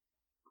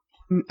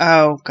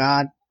Oh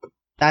God,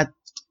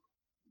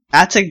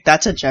 that's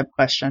a Jeb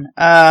question.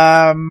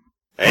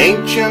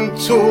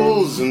 Ancient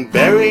tools and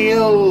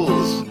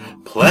burials,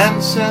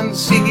 plants and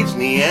seeds,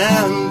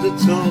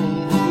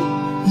 Neanderthals.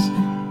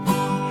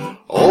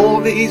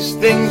 All these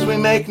things we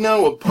make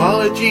no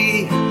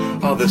apology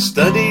are the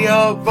study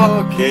of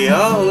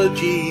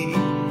archaeology.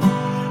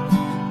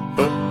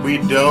 But we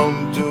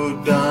don't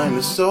do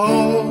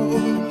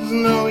dinosaurs,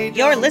 no we don't.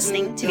 You're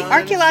listening to the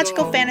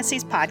Archaeological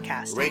Fantasies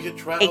Podcast,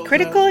 a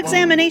critical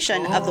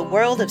examination of the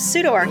world of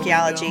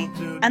pseudo-archaeology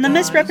and the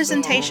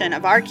misrepresentation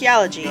of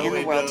archaeology in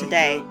the world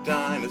today.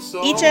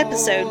 Each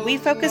episode, we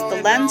focus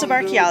the lens of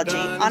archaeology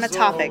on a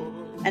topic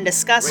and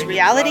discuss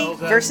reality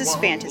versus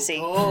fantasy.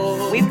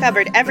 We've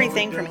covered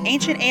everything from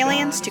ancient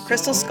aliens to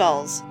crystal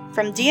skulls,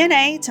 from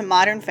DNA to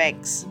modern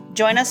fakes.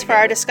 Join us for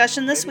our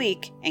discussion this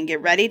week and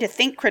get ready to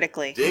think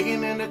critically.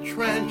 Digging in a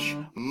trench,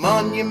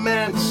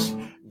 monuments,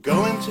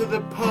 going to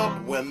the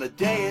pub when the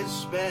day is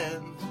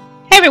spent.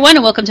 Hey everyone,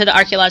 and welcome to the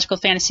Archaeological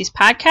Fantasies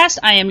Podcast.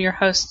 I am your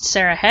host,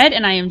 Sarah Head,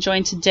 and I am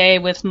joined today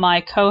with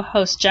my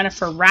co-host,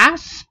 Jennifer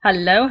Raff.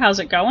 Hello, how's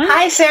it going?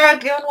 Hi Sarah,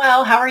 doing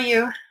well. How are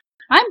you?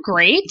 I'm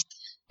great.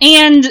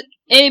 And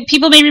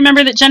people may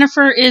remember that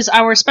Jennifer is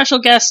our special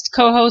guest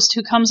co-host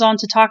who comes on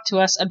to talk to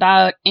us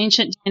about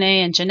ancient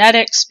DNA and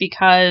genetics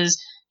because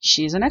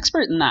she's an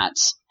expert in that.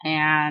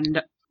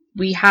 And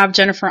we have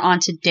Jennifer on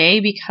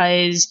today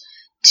because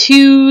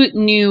 2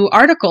 new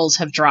articles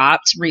have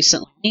dropped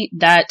recently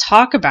that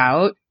talk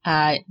about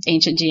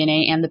ancient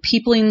DNA and the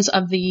peoplings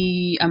of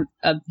the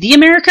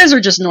Americas,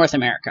 or just North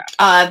America?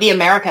 The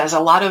Americas. A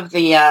lot of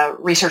the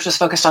research is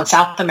focused on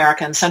South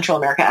America and Central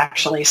America,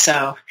 actually.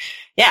 So,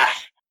 yeah.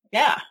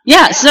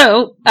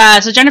 So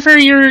Jennifer,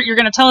 you're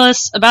going to tell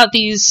us about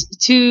these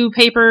 2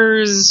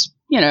 papers,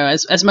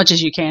 as much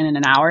as you can in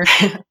an hour,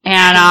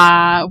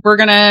 and we're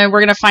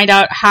gonna find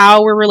out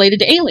how we're related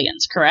to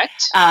aliens.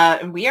 Correct?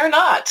 We are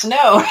not.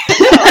 No,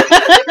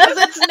 because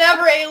it's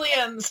never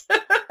aliens.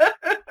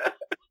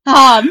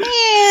 Oh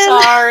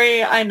man,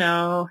 sorry. I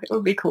know it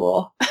would be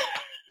cool,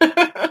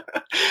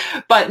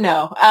 but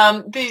no.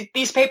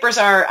 These papers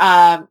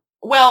are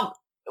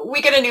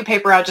we get a new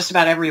paper out just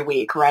about every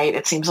week, right?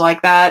 It seems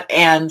like that.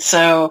 And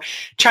so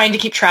trying to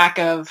keep track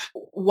of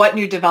what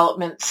new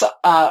developments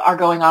are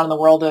going on in the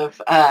world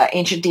of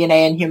ancient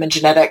DNA and human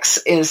genetics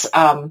is,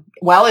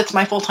 it's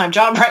my full-time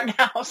job right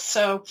now.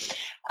 So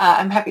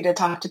I'm happy to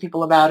talk to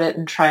people about it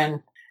and try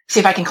and see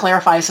if I can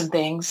clarify some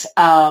things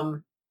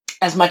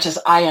as much as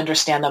I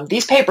understand them.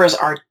 These papers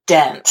are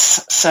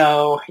dense.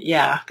 So,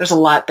 yeah, there's a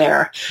lot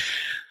there.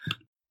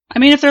 I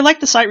mean, if they're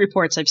like the site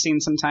reports I've seen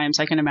sometimes,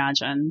 I can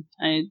imagine.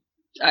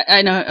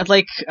 I know,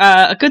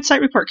 a good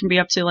site report can be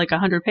up to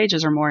 100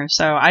 pages or more.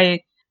 So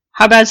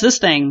how bad is this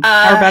thing?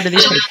 How bad are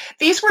these pages?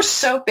 These were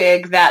so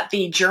big that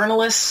the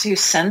journalists who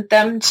sent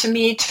them to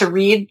me to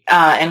read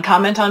and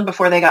comment on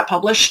before they got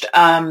published,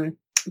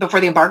 before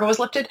the embargo was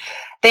lifted,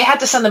 they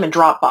had to send them in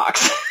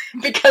Dropbox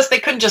because they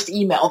couldn't just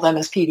email them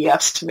as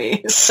PDFs to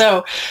me.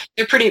 So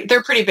they're pretty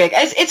big.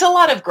 It's a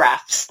lot of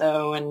graphs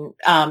though, and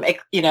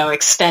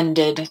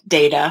extended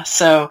data.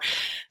 So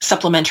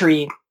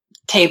supplementary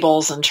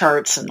tables and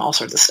charts and all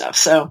sorts of stuff.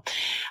 So,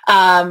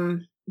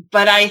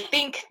 but I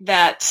think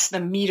that the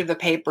meat of the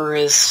paper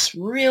is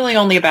really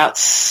only about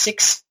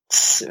 60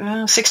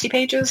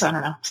 pages. I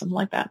don't know, something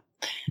like that.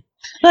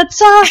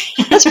 That's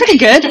pretty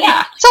good.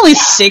 Yeah. It's only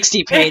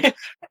 60 pages.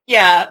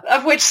 Yeah,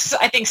 of which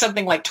I think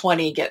something like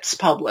 20 gets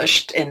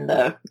published in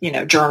the,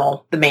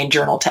 journal, the main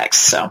journal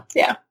text. So,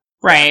 yeah.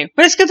 Right.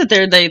 But it's good that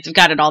they've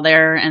got it all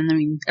there. And I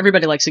mean,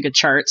 everybody likes a good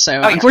chart.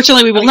 So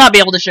unfortunately, we will not be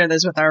able to share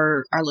this with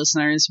our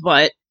listeners,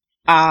 but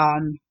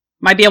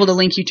might be able to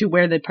link you to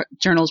where the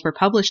journals were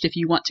published if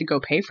you want to go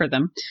pay for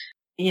them.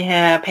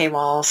 Yeah,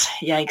 paywalls.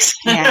 Yikes.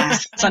 Yeah,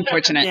 it's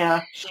unfortunate.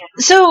 Yeah.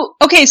 So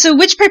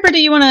which paper do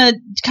you want to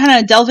kind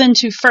of delve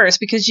into first?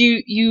 Because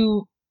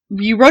you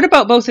wrote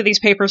about both of these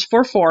papers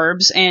for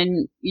Forbes,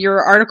 and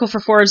your article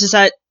for Forbes, is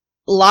that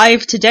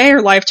live today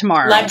or live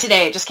tomorrow? Live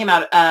today. It just came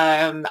out.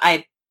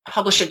 I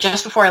published it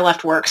just before I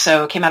left work,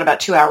 so it came out about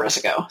 2 hours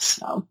ago.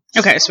 So.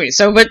 Okay, sweet.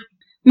 So, but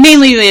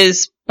mainly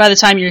is, by the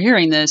time you're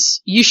hearing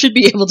this, you should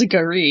be able to go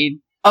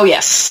read. Oh,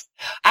 yes.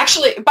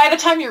 Actually, by the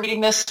time you're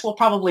reading this, we'll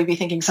probably be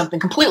thinking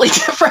something completely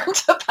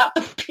different about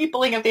the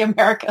peopling of the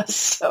Americas.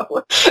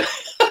 So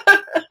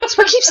that's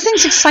what keeps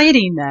things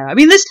exciting, though. I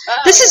mean, this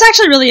is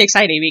actually really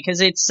exciting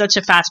because it's such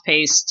a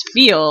fast-paced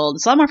field.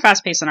 It's a lot more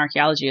fast-paced than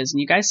archaeology is,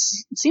 and you guys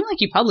seem like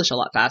you publish a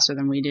lot faster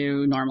than we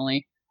do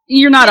normally.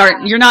 You're not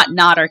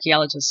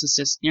archaeologists. It's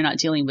just you're not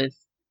dealing with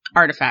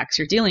artifacts.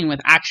 You're dealing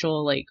with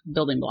actual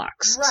building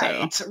blocks.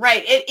 Right, so.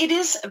 Right. It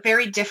is a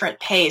very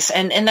different pace,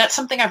 and that's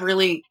something I've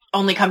really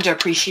only come to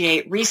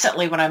appreciate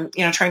recently when I'm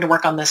trying to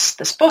work on this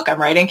book I'm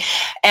writing,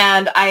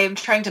 and I'm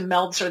trying to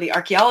meld sort of the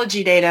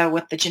archaeology data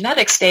with the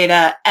genetics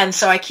data, and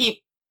so I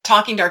keep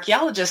talking to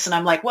archaeologists, and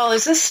I'm like, well,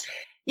 is this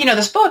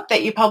this book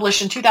that you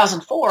published in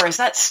 2004, is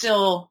that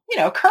still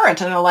current?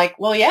 And they're like,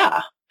 well,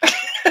 yeah.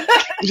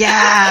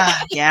 Yeah.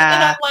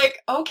 And I'm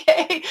like,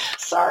 okay,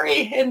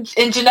 sorry. In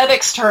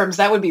genetics terms,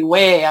 that would be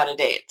way out of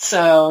date.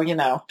 So,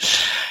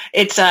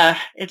 it's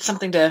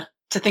something to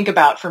think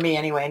about for me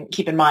anyway, and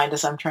keep in mind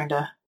as I'm trying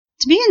to.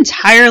 To be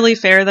entirely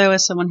fair, though,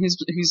 as someone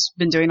who's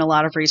been doing a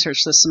lot of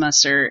research this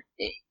semester,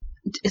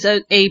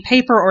 a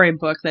paper or a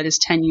book that is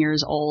 10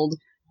 years old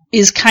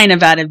is kind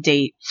of out of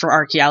date for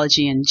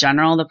archaeology in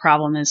general. The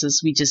problem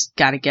is we just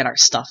got to get our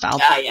stuff out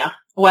there. Yeah.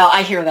 Well,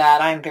 I hear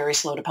that. I'm very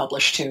slow to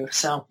publish too,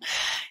 so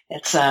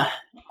it's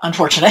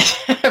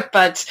unfortunate.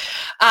 But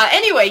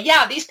anyway,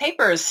 yeah, these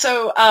papers.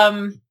 So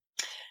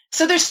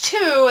there's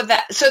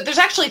there's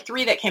actually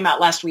 3 that came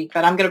out last week,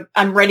 but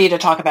I'm ready to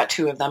talk about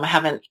 2 of them. I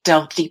haven't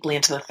delved deeply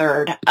into the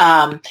third.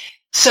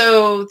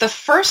 So the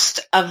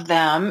first of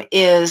them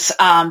is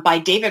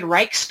by David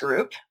Reich's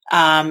group,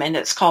 and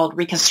it's called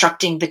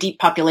Reconstructing the Deep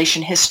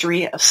Population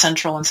History of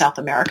Central and South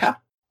America.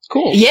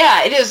 Cool.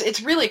 Yeah, it is.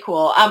 It's really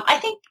cool. I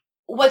think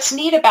what's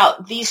neat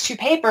about these 2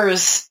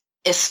 papers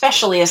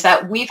especially is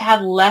that we've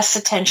had less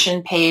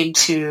attention paid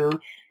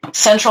to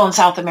Central and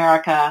South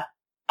America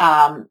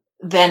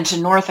than to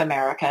North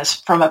America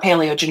from a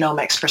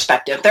paleogenomics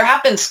perspective. There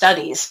have been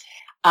studies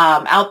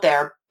out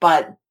there,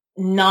 but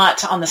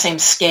not on the same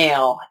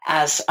scale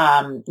as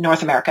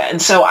North America.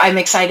 And so I'm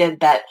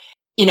excited that,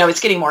 it's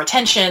getting more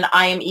attention.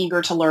 I am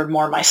eager to learn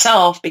more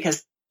myself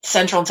because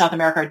Central and South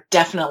America are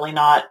definitely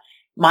not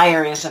my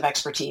areas of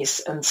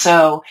expertise. And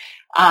so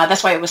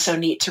that's why it was so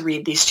neat to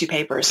read these 2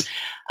 papers.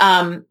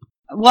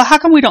 Well, how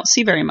come we don't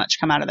see very much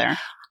come out of there?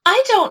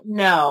 I don't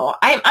know.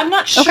 I'm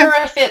not sure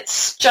if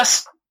it's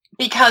just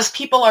because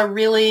people are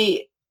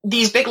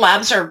these big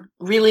labs are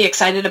really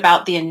excited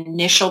about the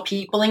initial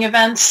peopling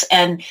events,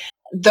 and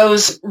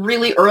those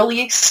really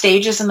early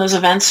stages in those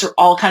events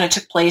all kind of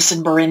took place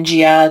in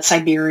Beringia,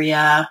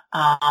 Siberia,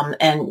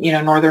 and,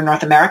 northern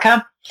North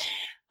America.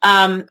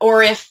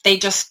 Or if they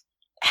just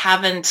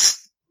haven't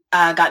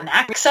gotten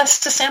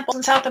access to samples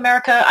in South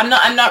America.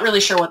 I'm not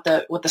really sure what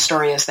the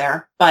story is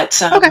there,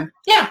 but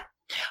yeah,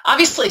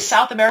 obviously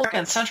South America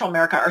and Central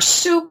America are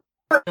super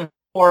important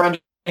for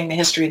understanding the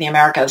history of the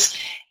Americas,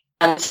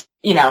 and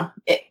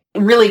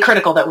really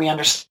critical that we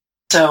understand.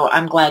 So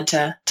I'm glad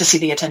to see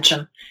the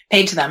attention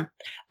paid to them.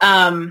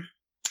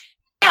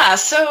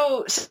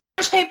 So the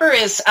first paper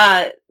is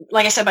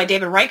like I said, by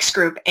David Reich's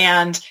group,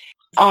 and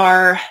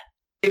they're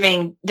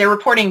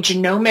reporting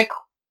genomic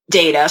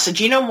data, so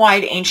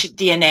genome-wide ancient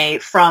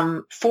DNA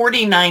from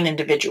 49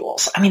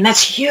 individuals. I mean,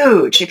 that's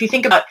huge. If you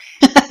think about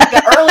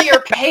the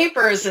earlier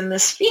papers in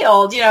this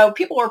field,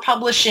 people were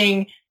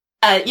publishing,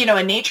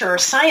 a Nature or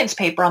Science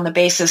paper on the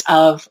basis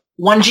of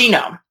one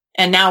genome.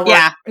 And now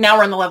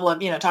we're on the level of,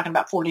 talking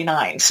about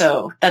 49.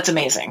 So that's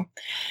amazing.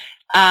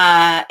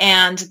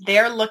 And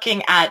they're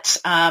looking at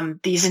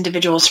these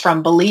individuals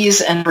from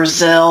Belize and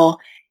Brazil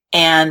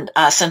and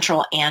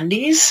Central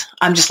Andes.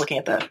 I'm just looking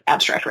at the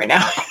abstract right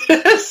now.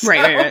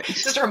 Right.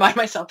 Just to remind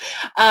myself.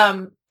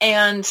 And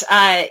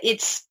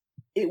it's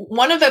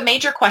one of the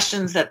major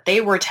questions that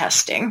they were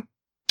testing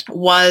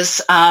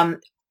was,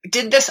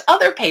 did this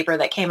other paper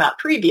that came out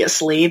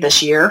previously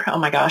this year, oh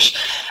my gosh.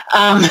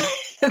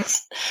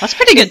 That's a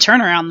pretty good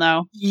turnaround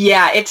though.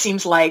 Yeah, it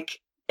seems like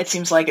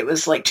it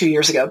was like 2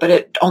 years ago, but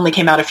it only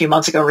came out a few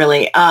months ago,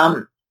 really.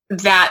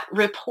 That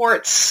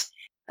reports,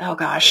 oh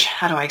gosh,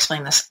 how do I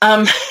explain this?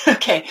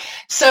 Okay,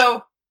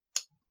 so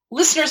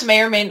listeners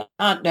may or may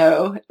not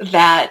know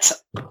that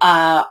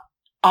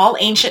all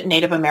ancient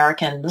Native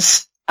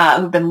Americans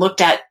who've been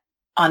looked at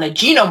on a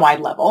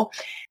genome-wide level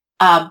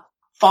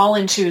fall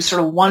into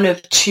sort of one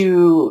of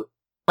 2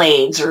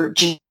 clades or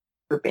gene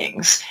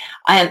groupings.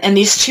 And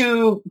these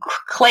 2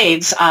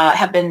 clades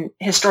have been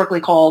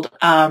historically called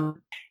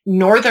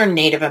Northern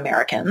Native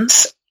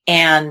Americans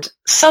and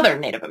Southern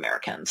Native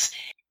Americans.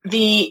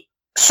 The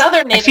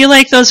Southern Native... I feel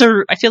like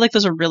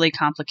those are really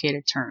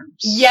complicated terms.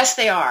 Yes,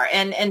 they are.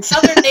 And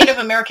Southern Native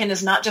American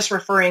is not just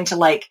referring to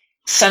like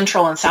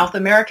Central and South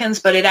Americans,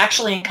 but it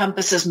actually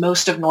encompasses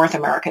most of North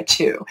America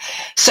too.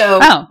 So,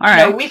 all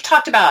right. We've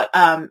talked about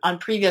on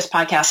previous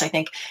podcasts, I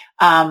think,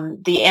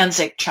 the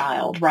Anzic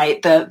child,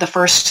 right? The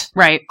first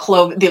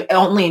the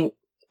only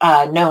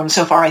known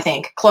so far, I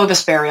think,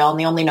 Clovis burial, and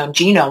the only known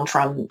genome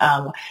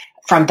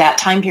from that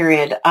time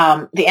period.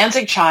 The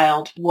Anzic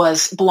child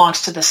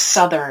belongs to the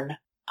Southern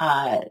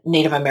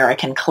Native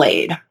American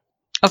clade.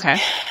 Okay.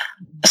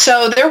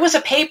 So there was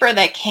a paper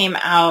that came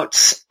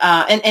out,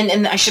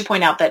 and I should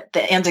point out that the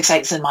Anzic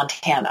site is in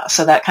Montana,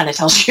 so that kind of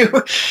tells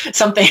you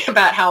something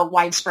about how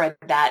widespread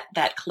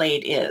that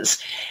clade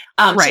is.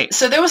 Right.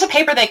 So there was a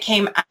paper that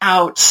came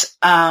out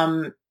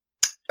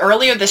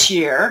earlier this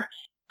year,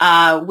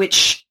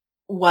 which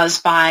was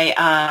by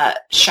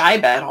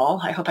Scheib et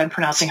al. I hope I'm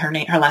pronouncing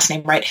her last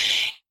name right.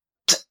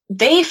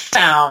 They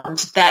found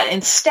that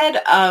instead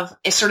of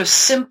a sort of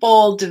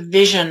simple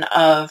division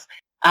of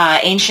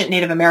ancient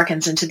Native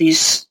Americans into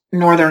these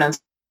northern and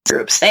southern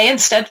groups, they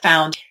instead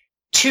found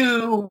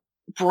 2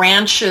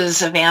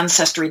 branches of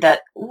ancestry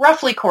that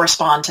roughly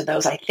correspond to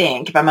those, I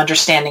think, if I'm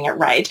understanding it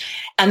right.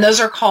 And those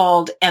are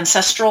called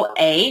Ancestral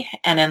A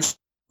and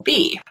Ancestral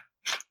B.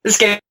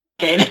 This is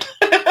complicated.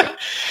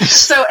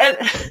 So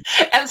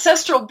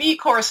ancestral B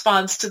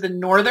corresponds to the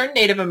northern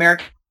Native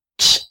American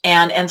branch,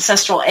 and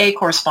ancestral A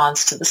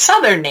corresponds to the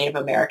southern Native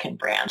American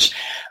branch.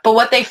 But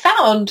what they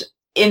found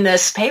in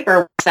this paper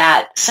was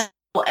that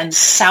Central and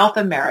South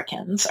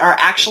Americans are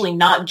actually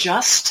not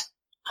just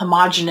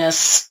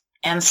homogeneous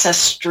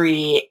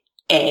ancestry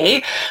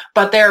A,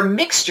 but they're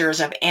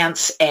mixtures of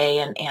Ants A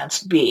and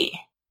Ants B.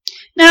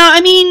 Now,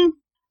 I mean,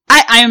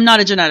 I am not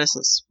a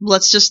geneticist.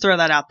 Let's just throw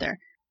that out there.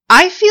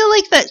 I feel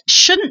like that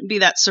shouldn't be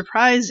that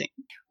surprising.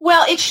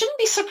 Well, it shouldn't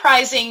be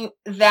surprising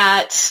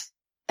that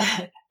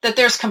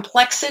there's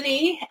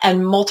complexity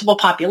and multiple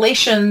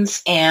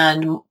populations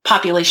and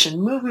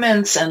population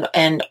movements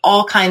and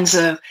all kinds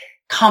of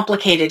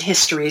complicated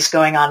histories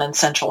going on in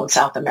Central and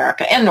South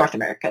America and North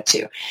America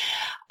too.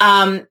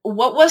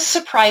 What was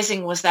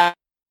surprising was that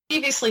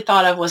previously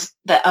thought of was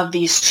that of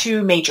these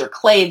two major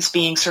clades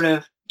being sort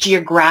of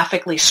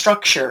geographically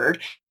structured,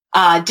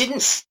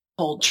 didn't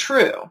hold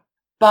true.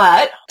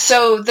 But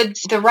so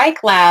the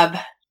Reich Lab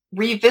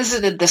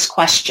revisited this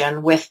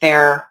question with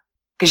their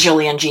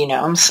gazillion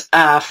genomes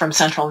from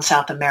Central and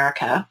South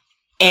America.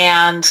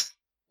 And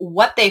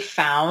what they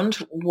found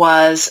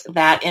was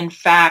that, in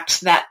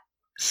fact, that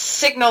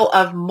signal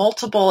of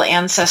multiple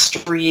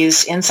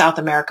ancestries in South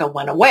America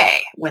went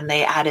away when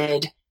they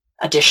added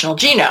additional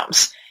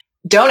genomes.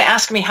 Don't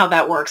ask me how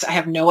that works. I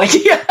have no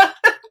idea.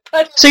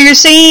 But so you're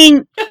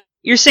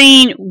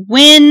saying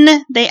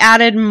when they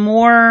added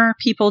more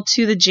people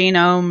to the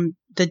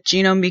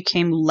genome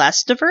became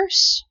less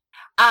diverse?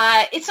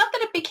 It's not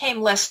that it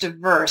became less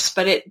diverse,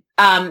 but it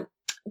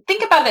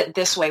think about it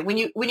this way. When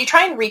you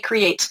try and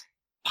recreate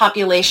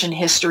population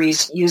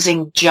histories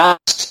using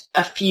just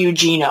a few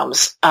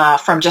genomes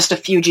from just a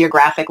few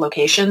geographic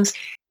locations,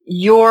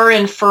 you're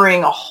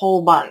inferring a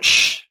whole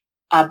bunch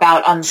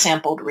about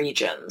unsampled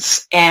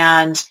regions.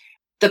 And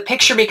the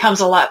picture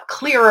becomes a lot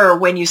clearer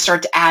when you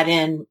start to add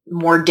in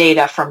more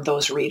data from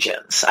those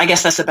regions. I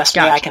guess that's the best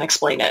way I can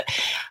explain it.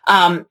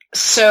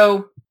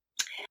 So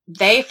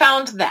they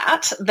found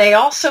that. They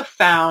also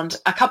found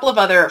a couple of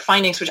other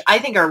findings, which I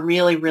think are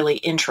really, really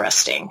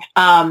interesting.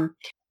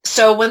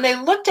 So when they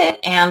looked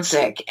at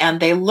ANZIC and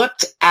they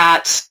looked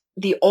at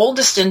the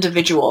oldest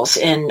individuals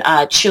in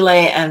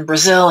Chile and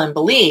Brazil and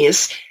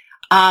Belize,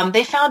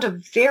 they found a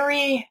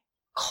very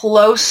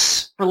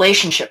close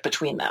relationship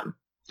between them.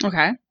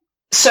 Okay.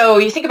 So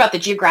you think about the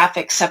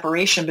geographic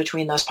separation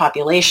between those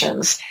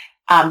populations.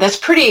 That's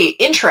pretty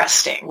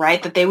interesting,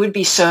 right? That they would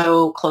be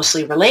so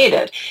closely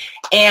related.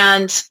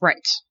 And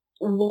right.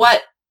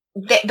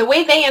 The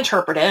way they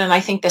interpret it, and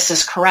I think this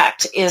is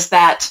correct, is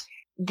that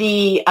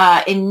the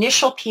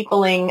initial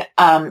peopling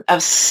of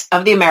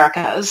the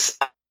Americas,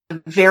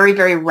 a very,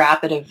 very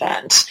rapid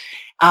event,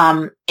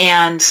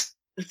 and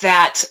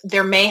that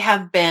there may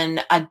have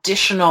been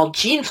additional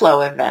gene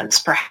flow events,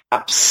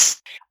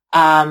 perhaps,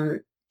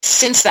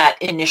 since that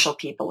initial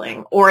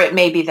peopling, or it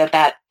may be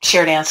that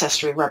shared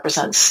ancestry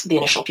represents the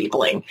initial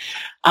peopling.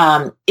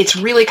 It's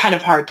really kind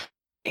of hard to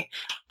say.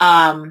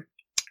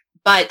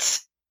 But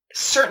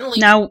certainly...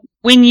 Now,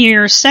 when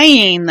you're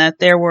saying that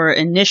there were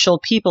initial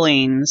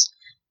peoplings,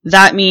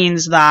 that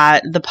means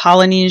that the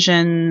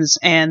Polynesians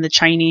and the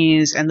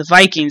Chinese and the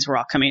Vikings were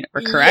all coming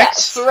over, correct?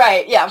 Yes,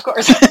 right. Yeah, of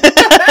course.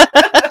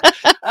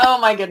 Oh,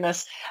 my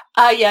goodness.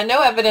 Yeah,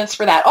 no evidence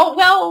for that.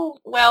 Oh,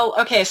 well,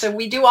 okay, so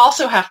we do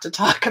also have to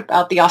talk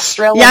about the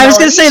Australian... Yeah, I was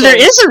going to say,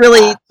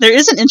 there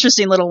is an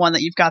interesting little one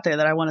that you've got there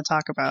that I want to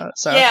talk about.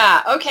 So.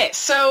 Yeah, okay,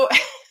 so...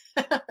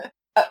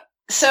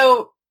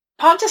 So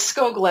Pontus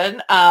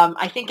Skoglund,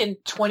 I think in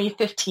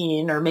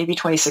 2015 or maybe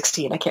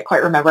 2016, I can't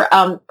quite remember,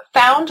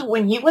 found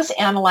when he was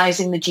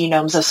analyzing the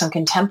genomes of some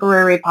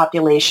contemporary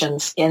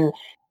populations in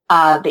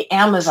the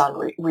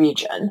Amazon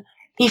region,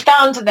 he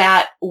found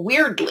that,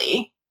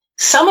 weirdly,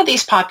 some of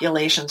these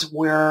populations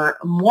were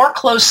more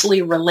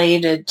closely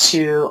related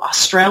to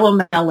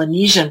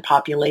Australo-Melanesian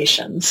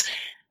populations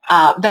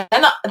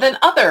than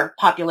other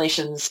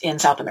populations in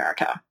South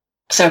America.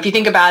 So if you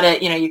think about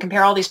it, you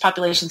compare all these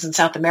populations in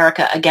South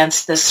America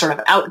against this sort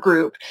of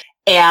outgroup,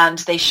 and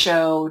they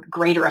showed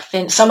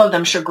some of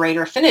them show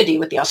greater affinity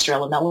with the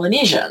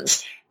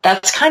Australo-Melanesians.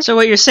 That's kind of... So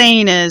what you're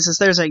saying is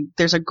there's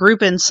a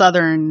group in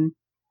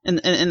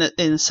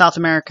in South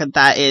America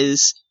that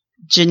is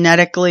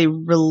genetically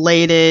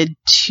related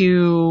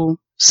to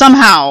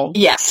somehow,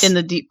 yes, in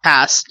the deep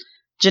past,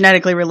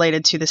 genetically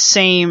related to the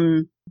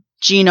same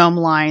genome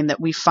line that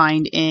we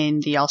find in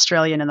the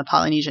Australian and the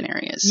Polynesian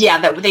areas. Yeah,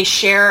 that they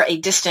share a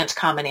distant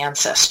common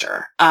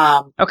ancestor.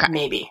 Okay.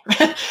 Maybe.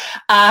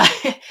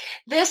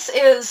 This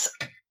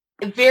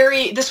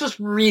was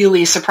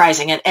really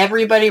surprising, and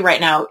everybody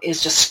right now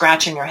is just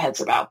scratching their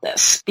heads about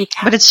this.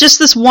 But it's just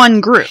this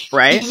one group,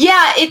 right?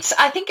 Yeah,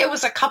 I think it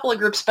was a couple of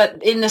groups,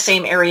 but in the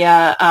same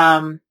area.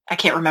 I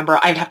can't remember.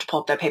 I'd have to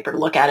pull up that paper to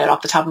look at it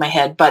off the top of my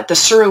head, but the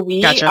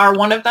Suruwi are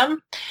one of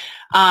them.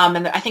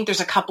 And I think there's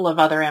a couple of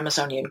other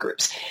Amazonian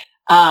groups,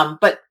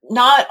 but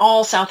not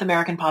all South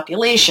American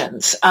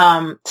populations.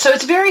 So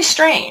it's very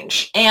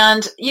strange.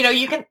 And,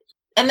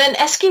 And then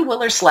Eski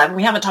Willerslev,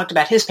 we haven't talked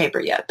about his paper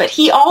yet, but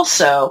he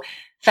also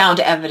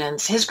found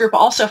evidence, his group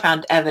also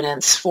found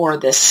evidence for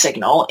this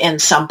signal in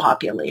some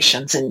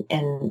populations in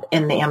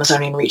the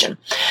Amazonian region.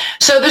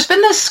 So there's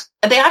been this,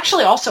 they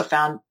actually also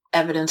found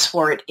evidence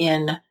for it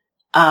in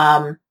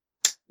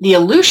the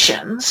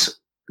Aleutians,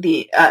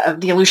 the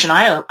Aleutian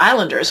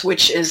Islanders,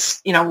 which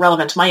is,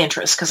 relevant to my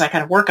interest because I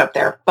kind of work up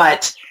there.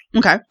 But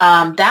Okay.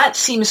 That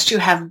seems to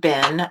have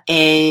been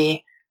an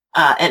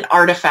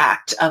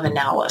artifact of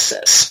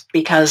analysis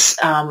because,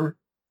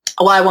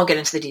 I won't get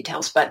into the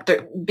details, but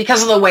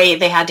because of the way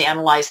they had to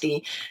analyze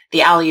the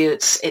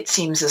Aleuts, it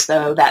seems as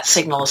though that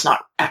signal is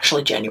not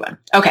actually genuine.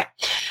 Okay.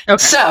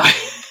 So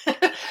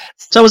it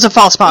was a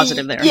false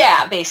positive there.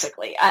 Yeah,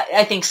 basically.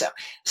 I think so.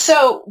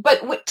 So,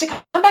 but to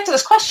come back to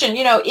this question,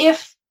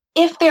 if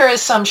there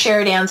is some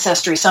shared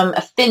ancestry, some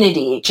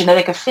affinity,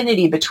 genetic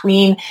affinity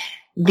between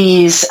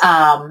these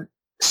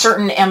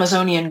certain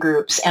Amazonian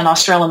groups and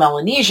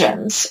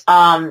Australomelanesians,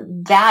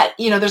 that,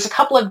 there's a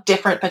couple of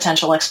different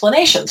potential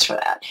explanations for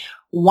that.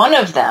 One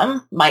of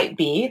them might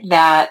be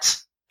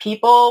that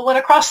people went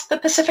across the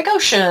Pacific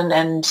Ocean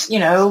and,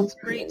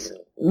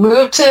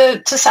 moved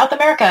to South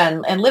America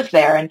and lived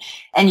there.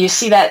 And you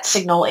see that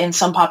signal in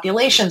some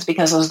populations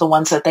because those are the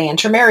ones that they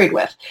intermarried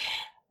with.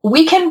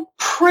 We can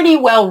pretty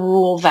well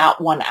rule that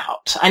one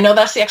out. I know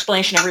that's the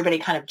explanation everybody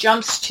kind of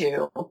jumps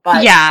to, but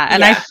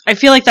I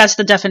feel like that's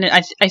the definite.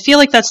 I feel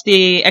like that's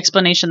the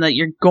explanation that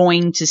you're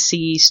going to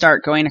see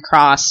start going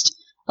across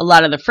a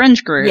lot of the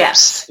fringe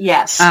groups.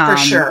 Yes, for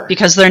sure.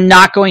 Because they're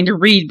not going to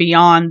read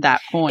beyond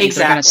that point.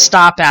 Exactly. They're going to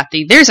stop at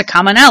there's a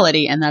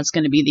commonality, and that's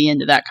going to be the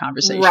end of that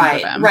conversation for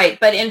them. Right.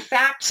 But in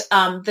fact,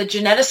 the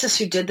geneticists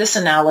who did this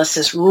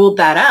analysis ruled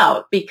that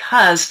out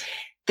because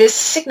this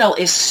signal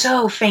is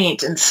so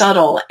faint and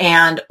subtle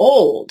and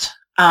old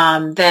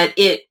that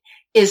it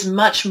is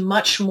much,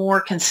 much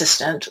more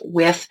consistent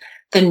with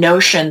the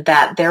notion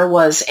that there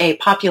was a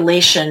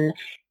population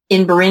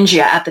in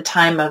Beringia at the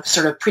time of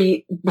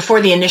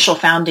before the initial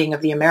founding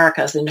of the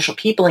Americas, the initial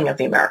peopling of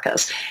the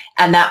Americas.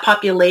 And that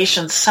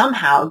population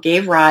somehow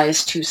gave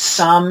rise to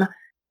some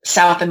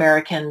South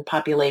American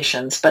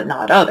populations, but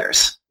not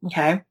others.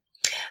 Okay.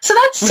 So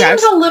that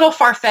seems a little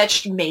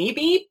far-fetched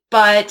maybe,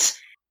 but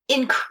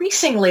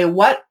increasingly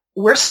what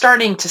we're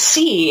starting to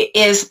see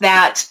is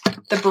that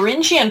the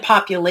Beringian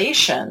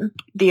population,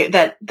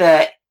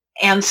 the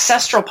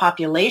ancestral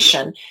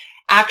population,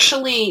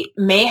 actually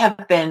may have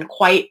been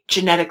quite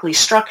genetically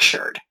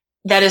structured.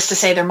 That is to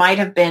say, there might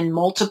have been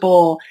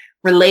multiple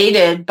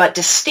related but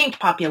distinct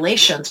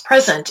populations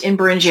present in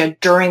Beringia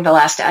during the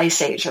last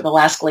ice age or the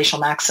last glacial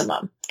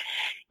maximum.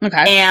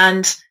 Okay.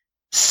 And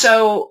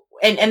so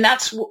And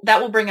that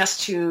will bring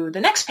us to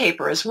the next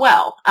paper as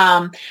well.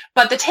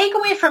 But the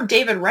takeaway from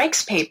David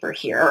Reich's paper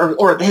here,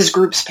 or his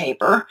group's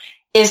paper,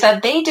 is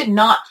that they did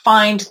not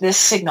find this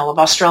signal of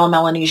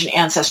Australomelanesian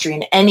ancestry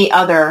in any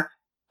other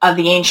of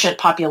the ancient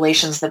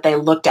populations that they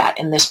looked at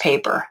in this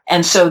paper.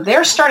 And so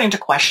they're starting to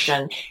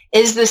question,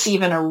 is this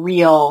even a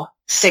real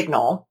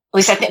signal? At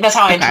least I think that's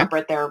how I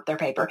interpret their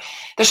paper.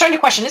 They're starting to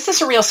question, is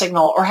this a real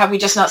signal, or have we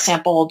just not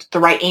sampled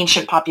the right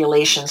ancient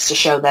populations to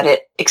show that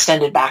it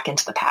extended back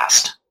into the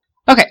past?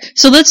 Okay,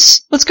 so let's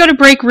go to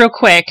break real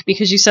quick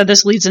because you said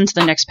this leads into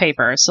the next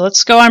paper. So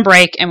let's go on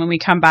break, and when we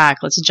come back,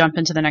 let's jump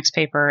into the next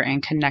paper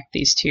and connect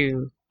these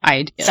two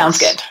ideas. Sounds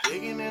good.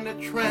 Digging in a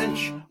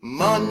trench,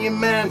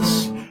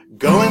 monuments,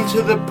 going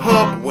to the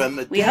pub when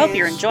the We hope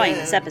you're enjoying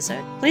this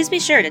episode. Please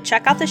be sure to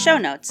check out the show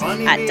notes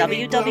at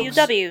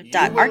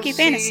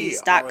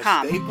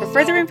www.archyfantasies.com for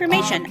further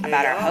information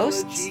about our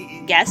hosts,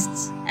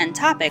 guests, and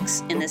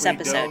topics in this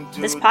episode.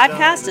 This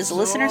podcast is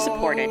listener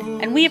supported,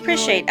 and we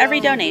appreciate every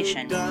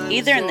donation,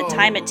 either in the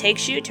time it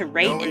takes you to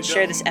rate and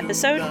share this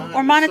episode,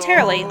 or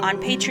monetarily on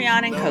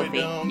Patreon and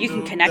Ko-fi. You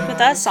can connect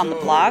with us on the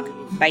blog,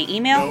 by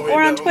email,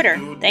 or on Twitter.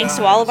 Thanks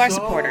to all of our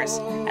supporters.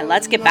 And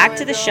let's get back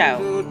to the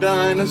show.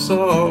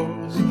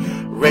 Dinosaurs,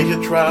 rate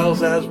your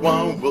trials as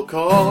one will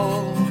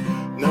call.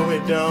 No, we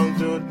don't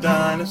do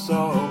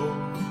dinosaurs.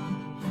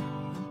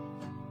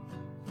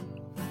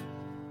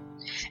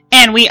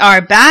 And we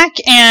are back,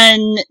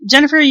 and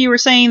Jennifer, you were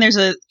saying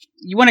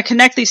you want to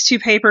connect these two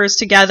papers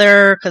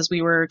together because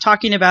we were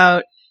talking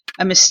about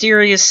a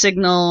mysterious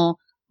signal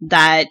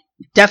that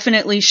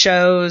definitely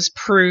shows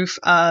proof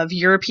of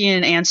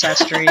European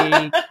ancestry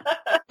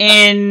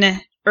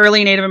in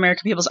early Native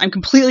American peoples. I'm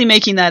completely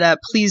making that up.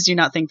 Please do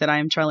not think that I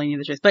am telling you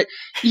the truth. But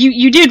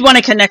you did want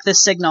to connect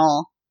this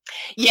signal.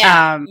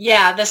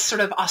 Yeah, this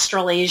sort of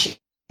Australasian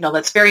signal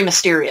that's very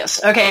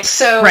mysterious. Okay,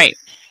 so right.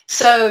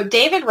 So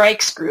David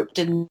Reich's group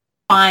didn't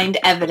find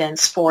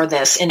evidence for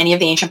this in any of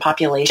the ancient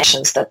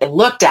populations that they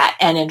looked at.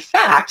 And in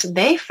fact,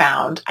 they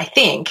found, I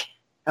think,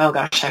 oh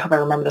gosh, I hope I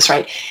remember this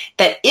right,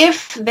 that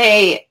if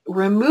they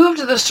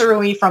removed the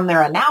Surui from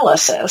their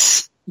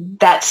analysis,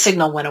 that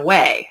signal went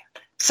away.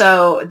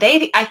 So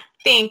they, I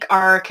think,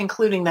 are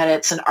concluding that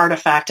it's an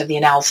artifact of the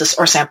analysis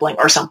or sampling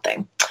or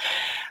something.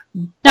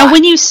 Now,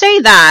 when you say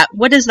that,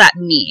 what does that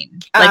mean?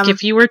 Like,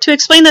 if you were to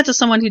explain that to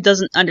someone who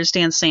doesn't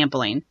understand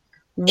sampling,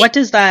 What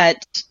does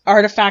that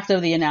artifact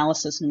of the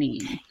analysis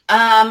mean?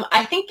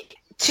 I think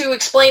to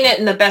explain it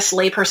in the best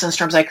layperson's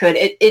terms I could,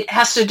 it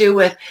has to do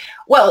with,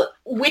 well,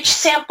 which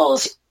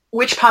samples,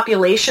 which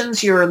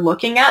populations you're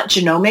looking at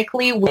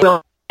genomically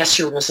will bias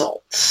your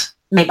results,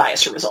 may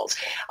bias your results.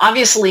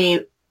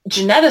 Obviously,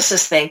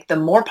 geneticists think the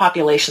more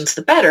populations,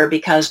 the better,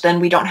 because then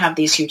we don't have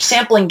these huge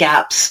sampling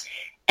gaps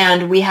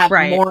and we have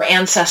more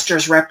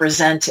ancestors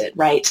represented,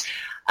 right?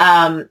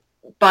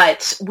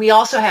 But we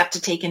also have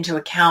to take into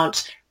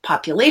account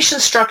population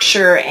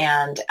structure,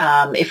 and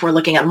if we're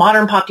looking at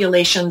modern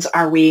populations,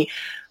 are we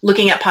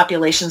looking at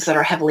populations that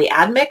are heavily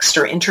admixed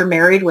or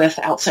intermarried with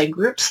outside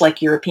groups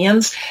like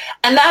Europeans?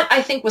 And that,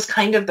 I think, was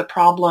kind of the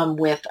problem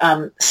with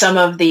some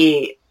of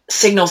the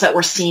signals that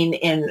were seen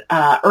in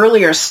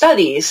earlier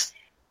studies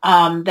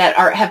that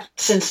have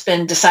since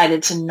been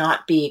decided to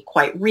not be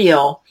quite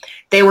real.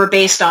 They were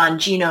based on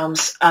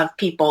genomes of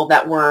people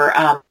that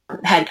were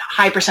had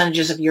high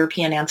percentages of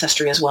European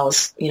ancestry as well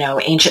as,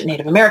 ancient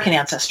Native American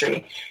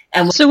ancestry.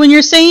 And so when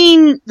you're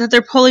saying that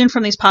they're pulling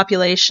from these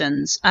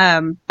populations,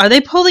 are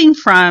they pulling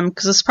from,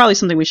 because this is probably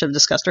something we should have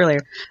discussed earlier,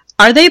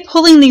 are they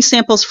pulling these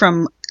samples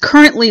from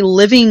currently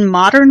living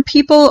modern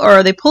people, or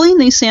are they pulling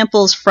these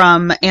samples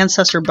from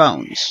ancestor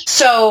bones?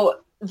 So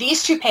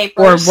these two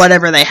papers, or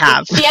whatever they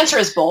have. The answer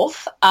is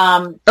both.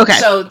 Okay.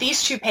 So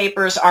these two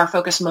papers are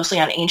focused mostly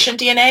on ancient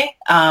DNA.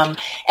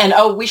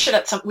 And we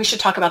should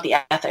talk about the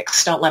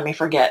ethics. Don't let me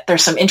forget.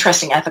 There's some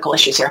interesting ethical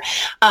issues here.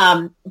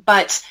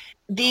 But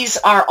these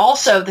are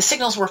also, the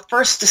signals were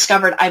first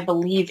discovered, I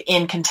believe,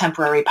 in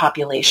contemporary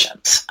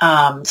populations.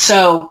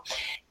 So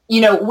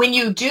when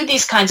you do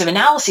these kinds of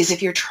analyses,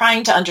 if you're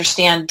trying to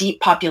understand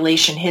deep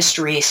population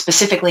history,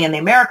 specifically in the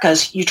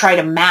Americas, you try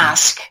to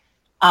mask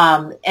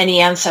any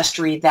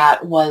ancestry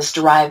that was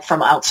derived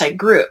from outside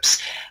groups.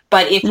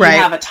 But if you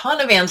have a ton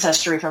of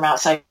ancestry from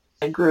outside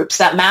groups,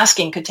 that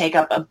masking could take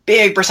up a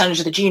big percentage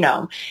of the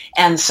genome.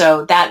 And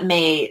so that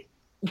may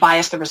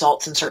bias the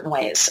results in certain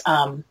ways.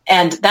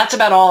 And that's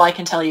about all I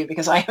can tell you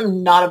because I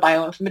am not a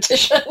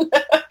bioinformatician.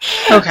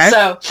 Okay.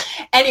 So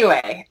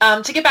anyway,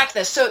 to get back to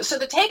this, so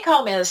the take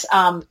home is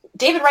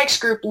David Reich's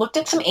group looked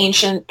at some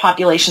ancient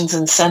populations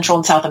in Central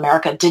and South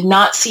America, did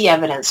not see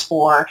evidence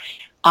for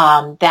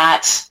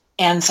that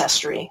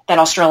ancestry, that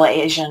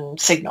Australasian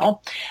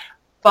signal.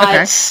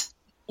 But,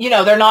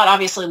 they're not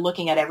obviously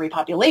looking at every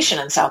population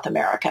in South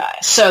America.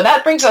 So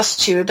that brings us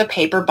to the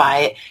paper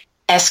by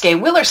S.K.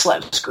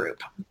 Willerslev's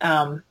group.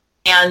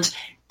 And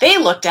they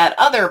looked at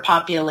other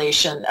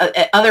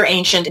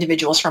ancient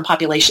individuals from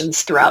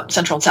populations throughout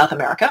Central and South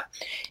America.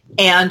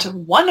 And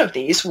one of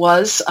these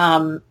was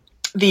the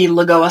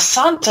Lagoa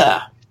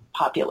Santa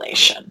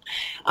population.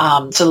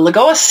 So the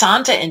Lagoa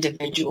Santa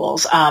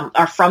individuals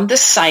are from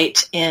this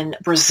site in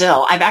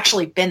Brazil. I've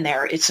actually been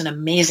there. It's an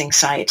amazing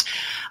site.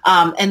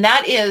 And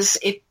that is,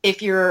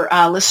 if your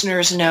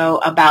listeners know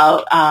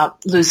about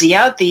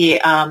Luzia,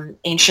 the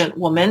ancient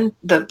woman,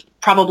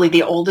 probably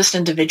the oldest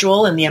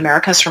individual in the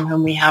Americas from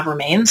whom we have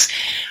remains,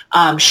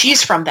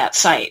 she's from that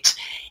site.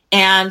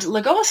 And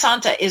Lagoa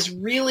Santa is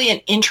really an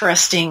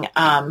interesting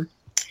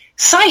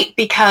site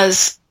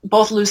because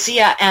both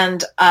Lucia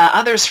and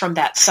others from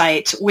that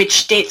site,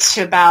 which dates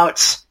to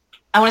about,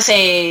 I want to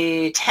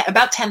say,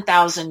 about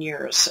 10,000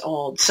 years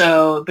old.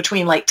 So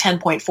between like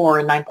 10.4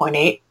 and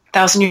 9.8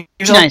 thousand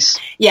years old. Nice.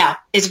 Yeah,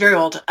 it's very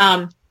old.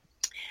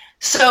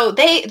 So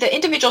the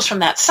individuals from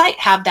that site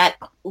have that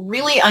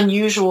really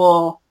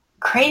unusual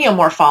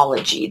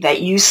craniomorphology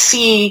that you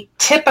see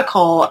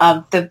typical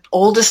of the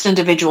oldest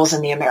individuals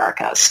in the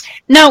Americas.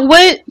 Now,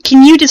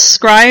 can you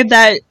describe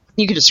that?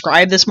 You could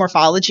describe this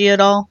morphology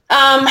at all?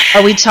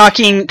 Are we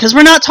talking, because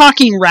we're not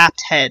talking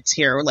wrapped heads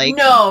here, like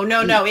no,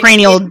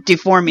 cranial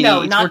deformities.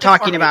 No, not we're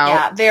talking about.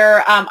 Yeah,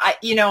 they're.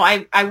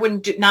 I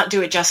wouldn't not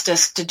do it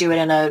justice to do it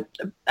in a.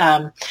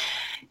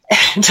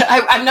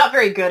 I'm not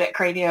very good at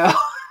cranial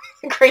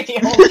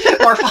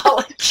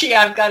morphology.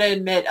 I've got to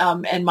admit,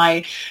 and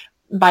my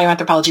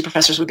bioanthropology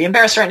professors would be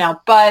embarrassed right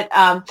now, but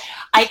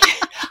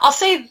I'll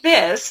say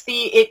this: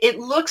 it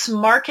looks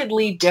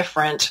markedly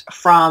different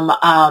from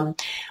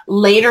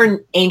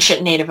later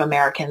ancient Native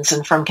Americans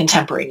and from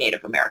contemporary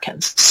Native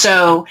Americans.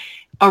 So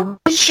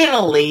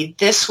originally,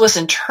 this was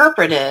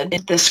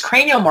interpreted, this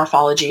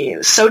craniomorphology, it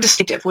was so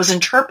distinctive, was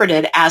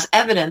interpreted as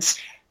evidence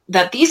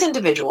that these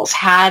individuals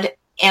had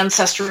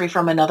ancestry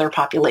from another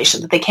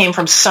population, that they came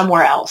from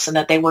somewhere else, and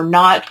that they were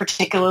not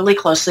particularly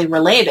closely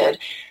related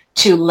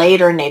to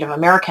later Native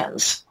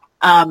Americans.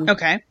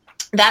 Okay.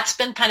 That's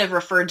been kind of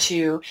referred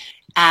to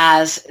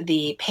as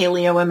the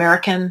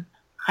Paleo-American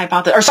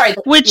hypothesis,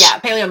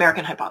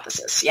 Paleo-American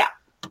hypothesis, yeah.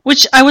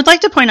 Which I would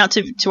like to point out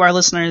to our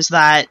listeners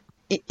that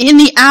in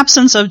the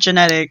absence of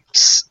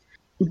genetics,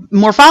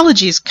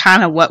 morphology is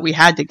kind of what we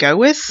had to go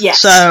with.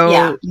 Yes,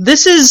 so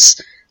this is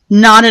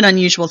not an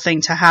unusual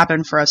thing to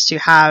happen for us to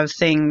have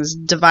things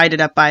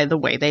divided up by the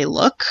way they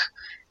look.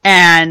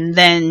 And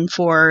then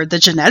for the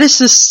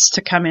geneticists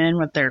to come in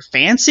with their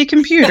fancy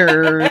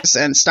computers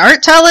and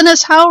start telling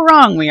us how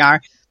wrong we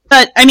are.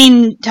 But, I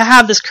mean, to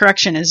have this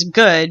correction is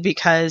good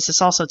because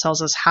this also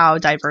tells us how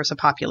diverse a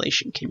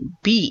population can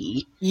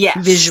be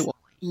visually.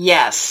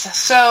 Yes.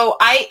 So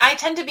I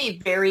tend to be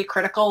very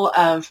critical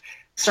of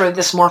sort of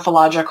this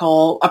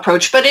morphological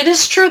approach, but it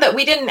is true that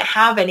we didn't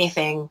have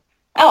anything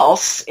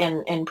else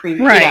in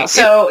previous. Right.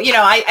 So,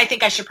 I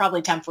think I should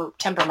probably temper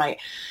my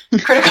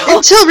critical.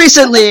 Until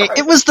recently,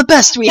 it was the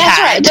best we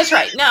had. That's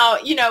right. Now,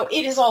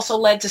 it has also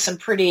led to some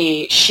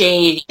pretty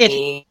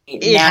shady,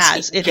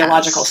 nasty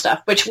theological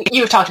stuff, which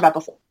you've talked about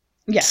before.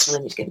 Yes.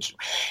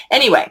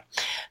 Anyway,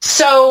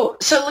 so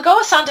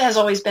Lagoa Santa has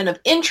always been of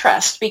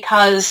interest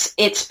because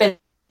it's been,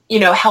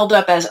 held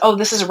up as,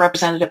 this is a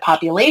representative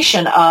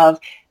population of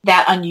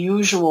that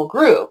unusual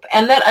group.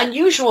 And that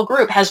unusual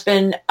group has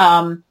been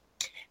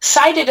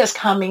cited as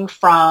coming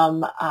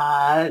from,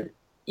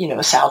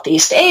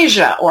 Southeast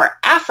Asia or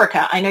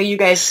Africa. I know you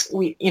guys,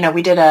 we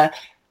did a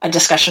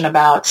discussion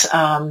about,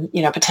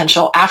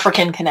 potential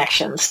African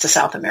connections to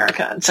South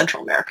America and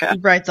Central America.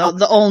 Right, the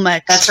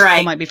Olmecs. That's right.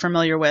 You might be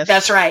familiar with.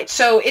 That's right.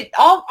 So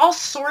all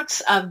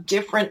sorts of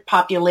different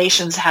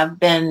populations have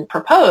been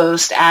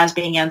proposed as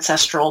being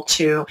ancestral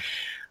to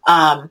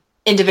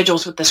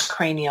individuals with this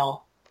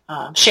cranial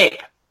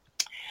shape.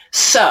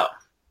 So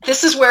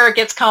this is where it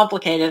gets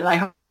complicated, and I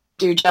hope I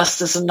do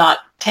justice and not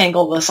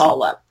tangle this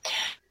all up.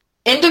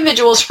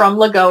 Individuals from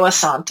Lagoa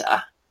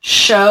Santa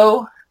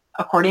show,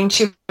 according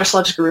to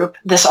Miroslev's group,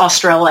 this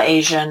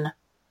Australasian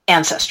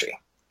ancestry.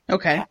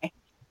 Okay.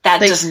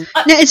 Does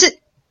not... Now, is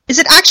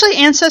it actually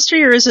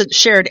ancestry or is it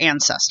shared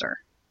ancestor?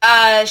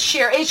 It's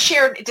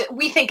shared.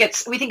 We think of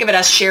it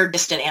as shared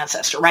distant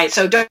ancestor, right?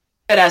 So don't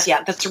think of it as,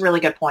 that's a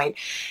really good point.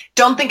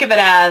 Don't think of it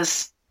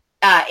as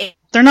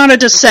they're not a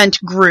descent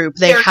group.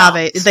 They have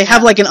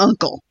like an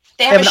uncle.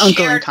 They have an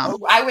uncle in common.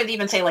 I would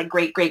even say like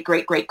great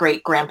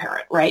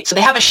grandparent, right? So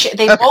they have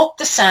they both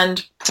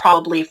descend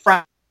probably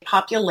from a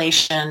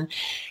population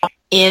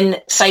in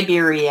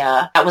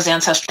Siberia that was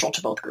ancestral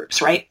to both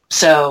groups, right?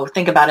 So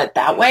think about it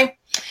that way.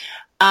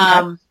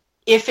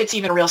 If it's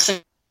even a real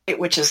state,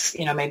 which is,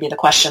 maybe the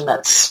question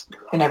that's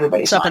in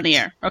everybody's mind. Up in the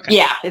air. Okay.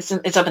 Yeah, it's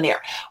up in the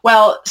air.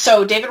 Well,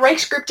 so David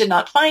Reich's group did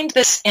not find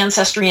this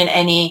ancestry in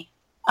any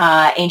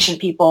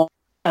ancient people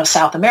of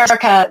South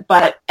America,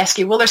 but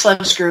Eske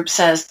Willerslev's group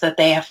says that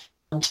they have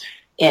found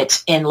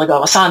it in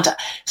Lagoa Santa.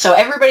 So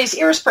everybody's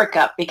ears perk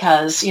up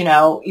because,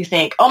 you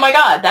think, oh my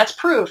God, that's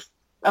proof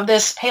of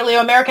this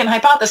Paleo-American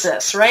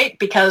hypothesis, right?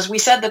 Because we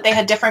said that they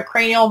had different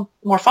cranial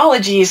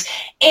morphologies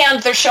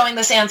and they're showing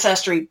this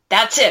ancestry.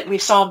 That's it.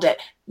 We've solved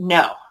it.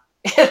 No,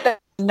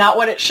 that's not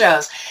what it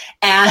shows.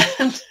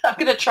 And I'm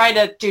going to try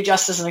to do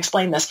justice and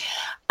explain this.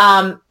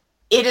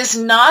 It is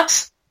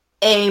not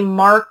a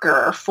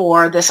marker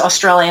for this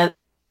Australasian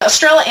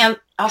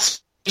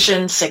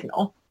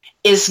signal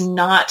is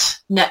not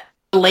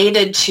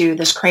related to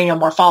this cranial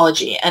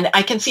morphology. And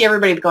I can see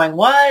everybody going,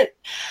 what?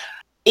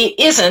 It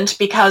isn't,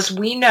 because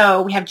we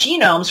know we have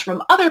genomes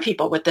from other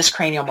people with this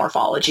cranial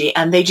morphology,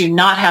 and they do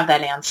not have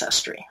that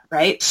ancestry,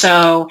 right?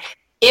 So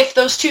if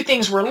those two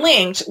things were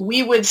linked,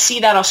 we would see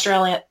that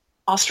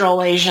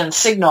Australasian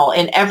signal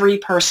in every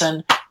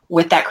person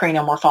with that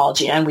cranial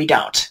morphology, and we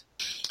don't.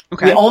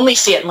 Okay. We only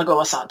see it in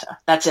Lagoa Santa.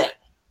 That's it.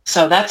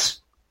 So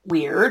that's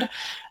weird.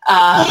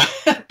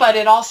 But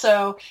it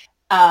also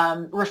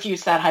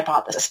refutes that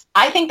hypothesis.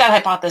 I think that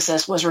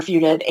hypothesis was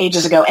refuted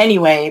ages ago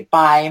anyway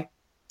by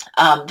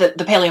the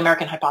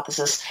Paleo-American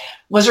hypothesis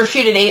was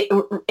refuted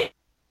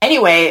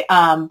anyway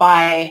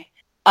by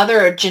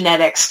other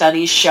genetic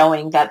studies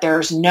showing that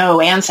there's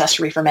no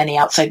ancestry from any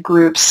outside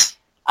groups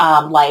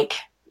like,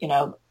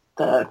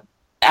 the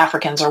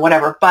Africans or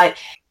whatever. But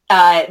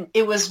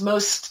it was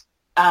most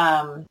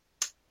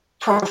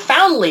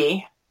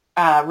profoundly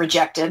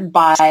rejected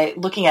by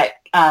looking at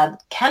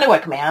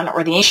Kennewick Man,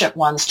 or the Ancient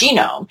One's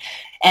genome.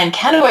 And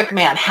Kennewick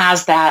Man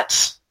has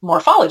that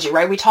morphology,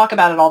 right? We talk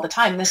about it all the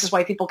time. This is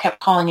why people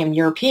kept calling him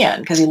European,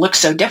 because he looks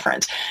so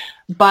different.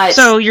 But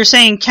so you're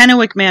saying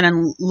Kennewick Man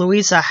and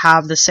Louisa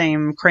have the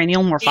same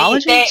cranial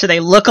morphology? So they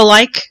look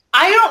alike?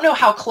 I don't know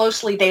how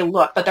closely they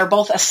look, but they're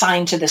both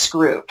assigned to this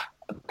group,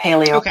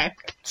 Paleo. Okay.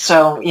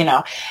 So,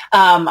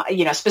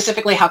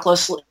 specifically how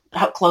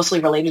closely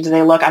related do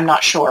they look? I'm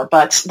not sure,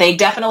 but they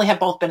definitely have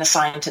both been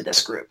assigned to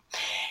this group.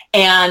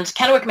 And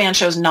Kennewick Man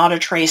shows not a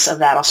trace of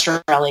that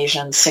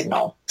Australasian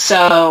signal.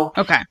 So,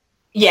 okay.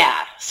 Yeah,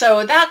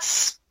 so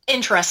that's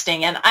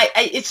interesting. And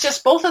it's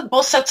just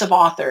both sets of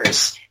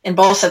authors in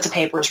both sets of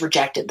papers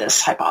rejected this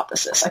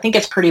hypothesis. I think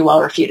it's pretty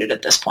well refuted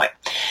at this point.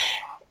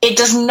 It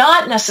does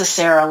not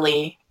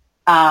necessarily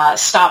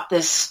stop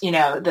this,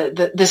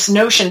 this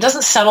notion,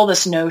 doesn't settle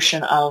this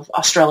notion of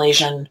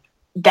Australasian.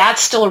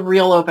 That's still a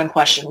real open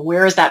question.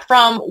 Where is that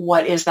from?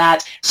 What is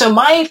that? So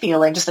my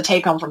feeling, just the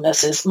take home from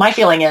this is,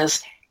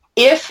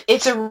 if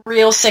it's a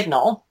real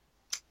signal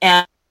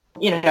and,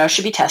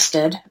 should be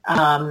tested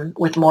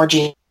with more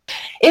genes,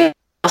 if it's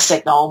a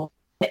signal,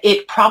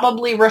 it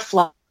probably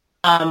reflects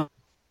I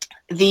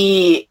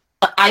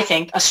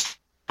think,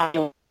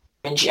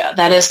 Australopithecus.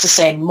 That is to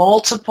say,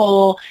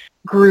 multiple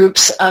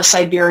groups of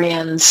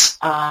Siberians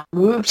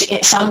moved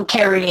in, some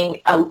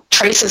carrying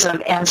traces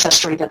of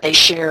ancestry that they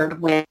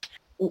shared with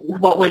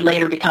what would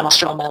later become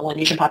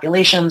Australo-Melanesian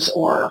populations,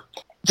 or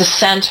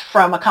descent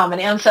from a common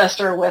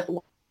ancestor with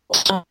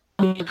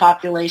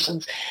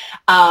populations,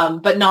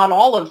 but not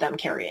all of them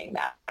carrying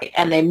that.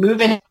 And they move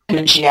into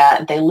Thuringia,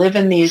 and they live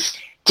in these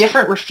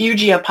different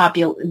refugia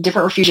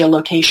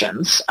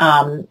locations.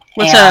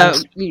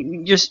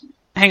 Just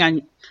hang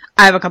on.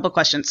 I have a couple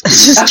questions.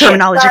 It's just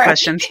terminology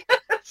questions.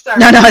 Sorry.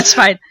 No, it's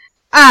fine.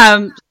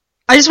 I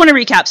just want to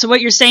recap. So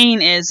what you're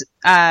saying is,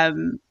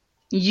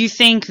 you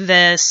think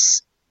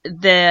this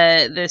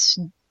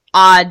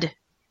odd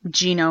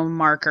genome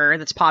marker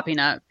that's popping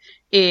up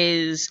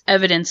is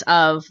evidence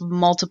of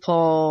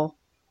multiple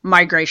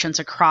migrations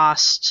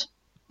across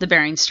the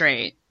Bering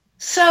Strait.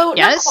 So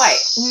yes?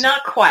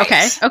 Not quite.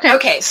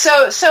 Okay.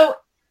 So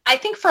I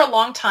think for a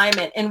long time,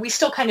 and we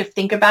still kind of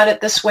think about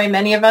it this way,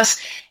 many of us,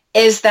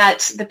 is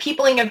that the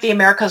peopling of the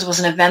Americas was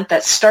an event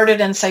that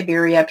started in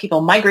Siberia. People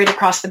migrated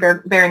across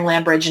the Bering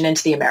Land Bridge and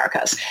into the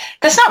Americas.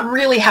 That's not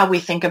really how we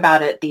think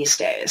about it these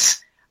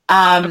days.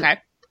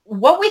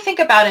 What we think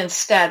about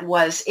instead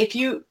was, if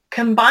you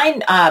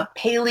combine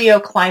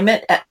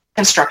paleoclimate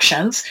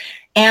constructions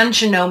and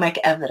genomic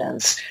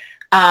evidence,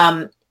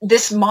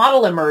 this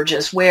model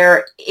emerges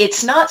where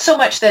it's not so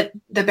much that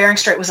the Bering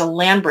Strait was a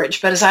land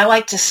bridge, but as I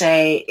like to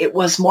say, it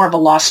was more of a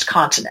lost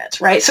continent,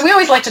 right? So we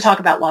always like to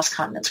talk about lost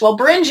continents. Well,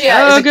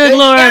 Beringia is a good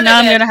Lord, candidate. now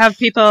I'm going to have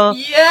people...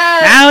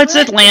 Yes, now it's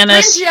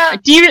Atlantis.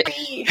 Do you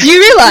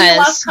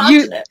realize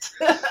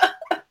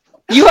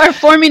you are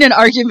forming an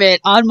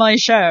argument on my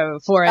show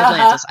for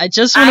Atlantis? I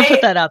just want to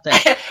put that out there.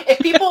 If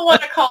people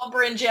want to call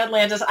Beringia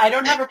Atlantis, I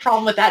don't have a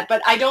problem with that,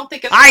 but I don't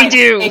think it's I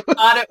do. They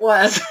thought it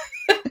was.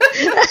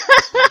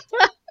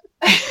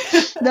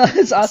 No,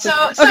 it's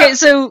awesome.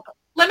 So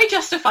let me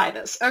justify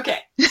this. Okay,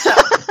 so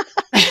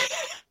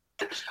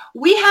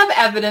we have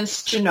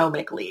evidence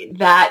genomically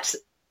that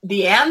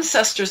the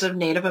ancestors of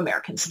Native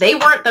Americans, they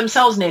weren't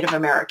themselves Native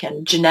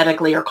American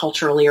genetically or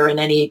culturally or in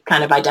any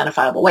kind of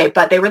identifiable way,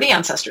 but they were the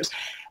ancestors,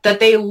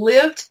 that they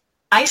lived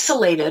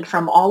isolated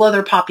from all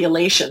other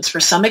populations for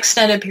some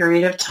extended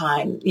period of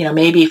time,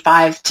 maybe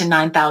 5,000 to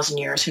 9,000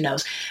 years, who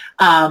knows,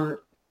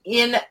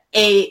 in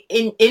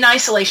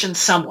isolation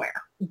somewhere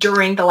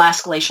during the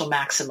last glacial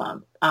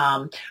maximum,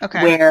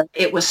 where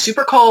it was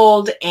super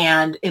cold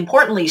and,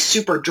 importantly,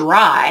 super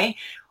dry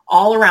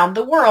all around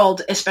the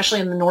world, especially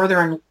in the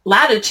northern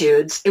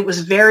latitudes. It was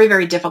very,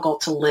 very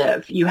difficult to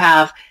live. You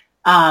have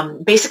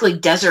basically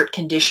desert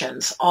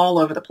conditions all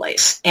over the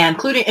place,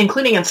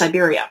 including in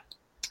Siberia.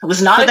 It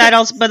was not.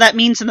 But that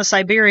means in the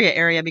Siberia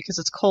area, because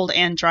it's cold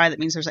and dry, that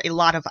means there's a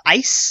lot of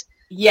ice.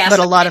 Yes, but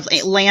a lot of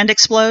land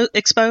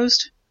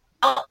exposed.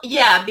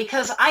 Yeah,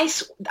 because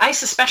ice,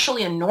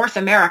 especially in North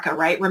America,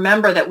 right?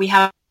 Remember that we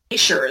have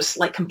glaciers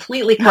like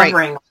completely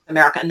covering North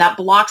America, and that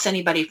blocks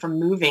anybody from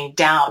moving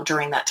down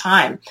during that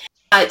time.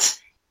 But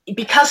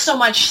because so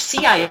much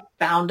sea ice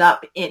bound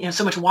up in,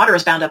 so much water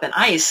is bound up in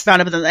ice.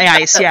 Bound up in the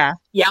ice, yeah.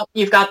 Yeah,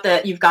 you've got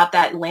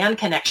that land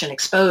connection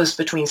exposed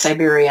between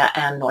Siberia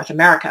and North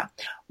America.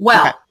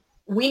 Well,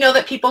 we know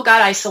that people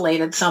got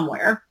isolated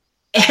somewhere.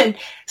 And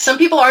some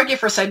people argue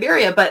for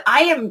Siberia, but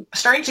I am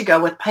starting to go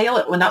with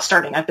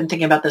I've been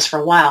thinking about this for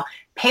a while.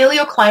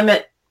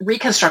 Paleoclimate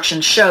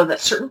reconstructions show that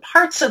certain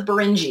parts of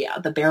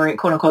Beringia, the Bering,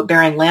 quote unquote,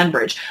 Bering Land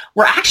Bridge,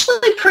 were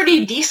actually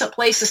pretty decent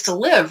places to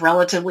live,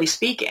 relatively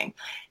speaking,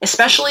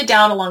 especially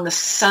down along the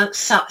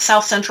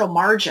south central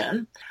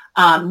margin,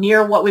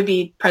 near what would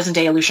be present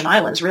day Aleutian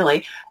Islands,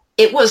 really.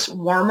 It was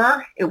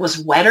warmer. It was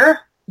wetter.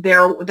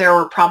 There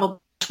were probably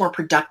more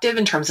productive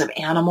in terms of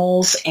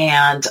animals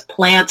and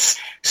plants.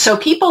 So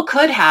people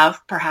could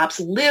have perhaps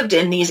lived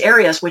in these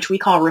areas, which we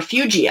call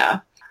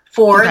refugia,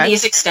 for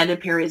these extended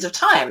periods of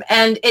time.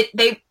 And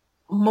they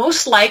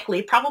most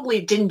likely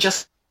probably didn't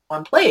just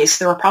one place.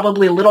 There were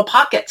probably little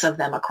pockets of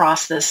them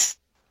across this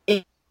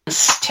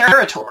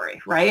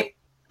territory, right?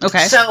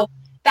 Okay. So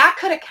that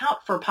could account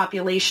for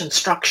population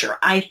structure,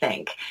 I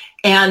think,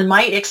 and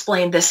might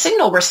explain the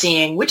signal we're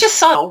seeing, which is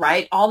subtle,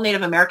 right? All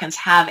Native Americans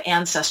have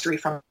ancestry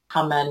from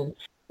common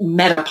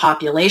meta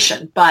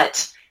population,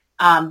 but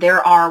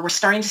we're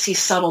starting to see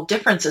subtle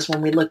differences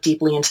when we look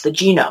deeply into the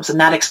genomes, and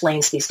that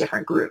explains these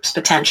different groups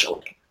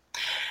potentially.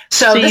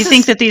 So you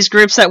think that these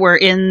groups that were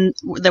in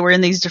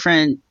these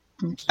different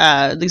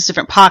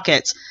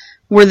pockets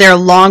were there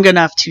long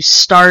enough to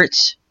start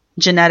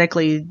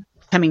genetically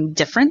becoming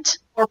different?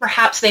 Or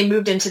perhaps they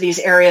moved into these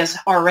areas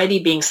already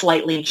being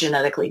slightly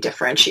genetically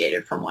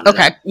differentiated from one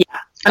another. Yeah.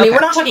 I mean,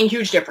 we're not talking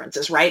huge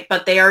differences, right?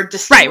 But they are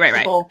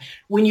distinguishable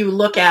when you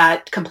look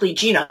at complete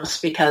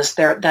genomes, because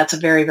that's a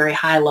very, very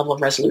high level of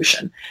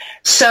resolution.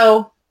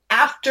 So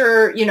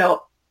after,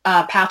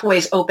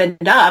 pathways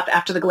opened up,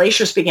 after the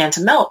glaciers began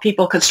to melt,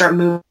 people could start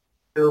moving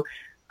to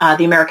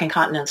the American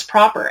continents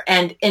proper.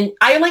 And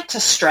I like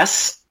to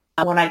stress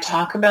when I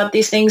talk about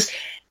these things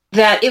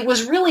that it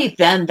was really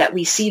then that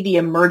we see the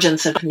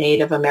emergence of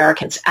Native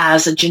Americans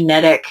as a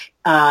genetic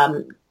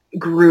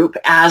group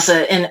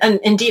and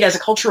indeed as a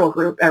cultural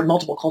group or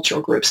multiple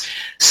cultural groups.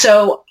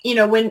 So,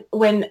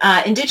 when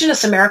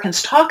Indigenous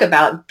Americans talk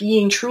about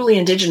being truly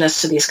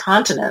indigenous to these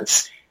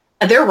continents,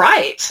 they're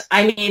right.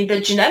 I mean,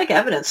 the genetic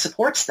evidence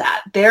supports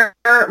that.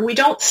 We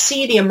don't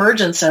see the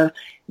emergence of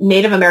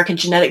Native American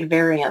genetic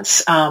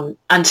variants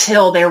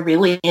until they're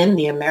really in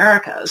the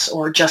Americas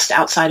or just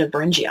outside of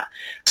Beringia.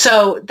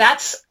 So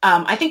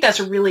I think that's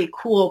a really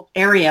cool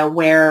area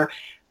where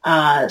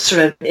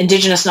sort of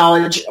indigenous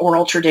knowledge,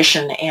 oral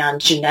tradition,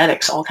 and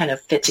genetics all kind of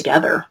fit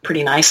together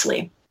pretty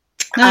nicely.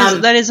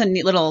 That is a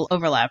neat little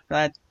overlap.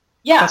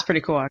 That's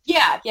pretty cool.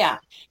 Yeah.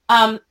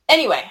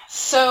 Anyway,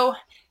 so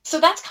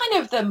that's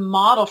kind of the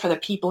model for the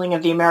peopling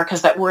of the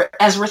Americas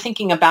as we're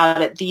thinking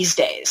about it these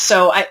days.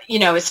 So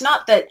it's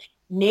not that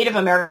Native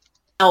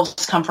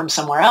Americans come from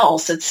somewhere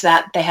else. It's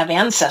that they have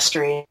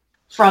ancestry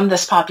from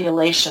this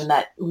population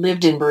that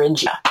lived in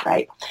Beringia,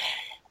 right?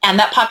 And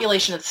that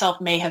population itself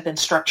may have been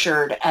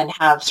structured and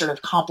have sort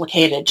of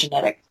complicated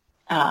genetic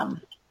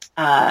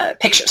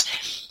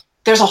pictures.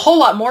 There's a whole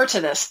lot more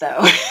to this,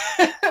 though,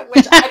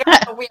 which I don't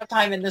know if we have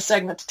time in this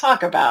segment to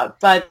talk about.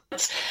 But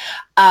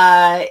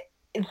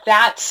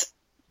that's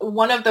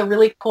one of the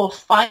really cool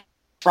findings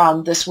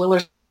from this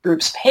Willers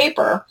Group's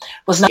paper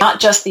was not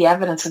just the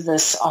evidence of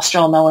this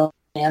Australomelon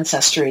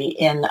ancestry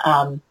in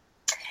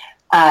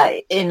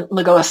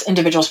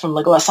individuals from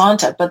Lagoa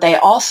Santa, but they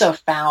also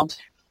found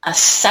a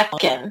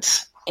second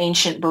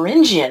ancient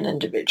Beringian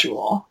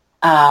individual.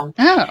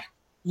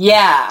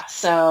 Yeah.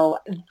 So.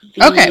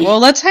 Okay. Well,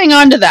 let's hang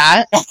on to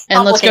that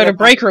and let's go to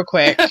break real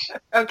quick.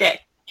 Okay.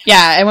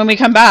 Yeah, and when we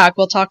come back,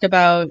 we'll talk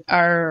about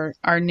our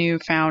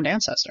newfound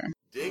ancestor.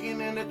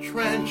 Digging in a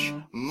trench,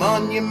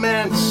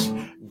 monuments,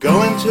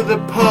 going to the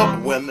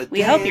pub when the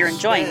We hope you're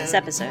enjoying this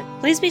episode.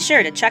 Please be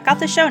sure to check out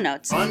the show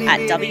notes at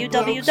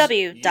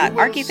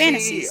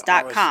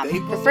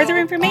www.archyfantasies.com for further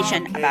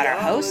information about our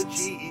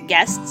hosts,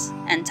 guests,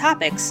 and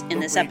topics in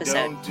this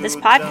episode. This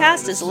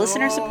podcast is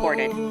listener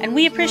supported, and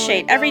we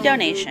appreciate every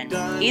donation,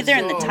 either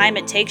in the time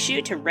it takes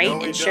you to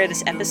rate and share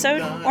this episode,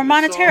 or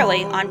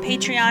monetarily on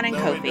Patreon and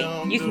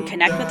Ko-fi. You can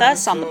connect with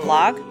us on the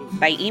blog,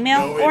 by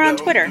email, or on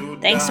Twitter.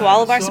 Thanks to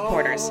all of our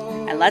supporters.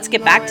 And let's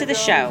get back to the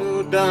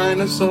show.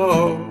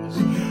 Dinosaurs,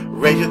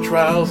 rated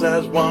trials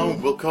as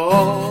one will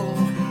call.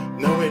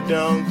 No, we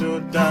don't do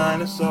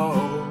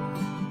dinosaurs.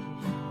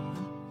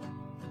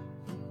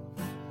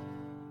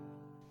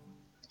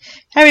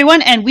 Hey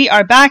everyone, and we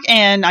are back,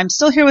 and I'm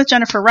still here with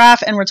Jennifer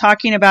Raff, and we're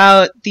talking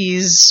about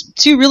these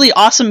two really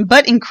awesome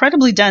but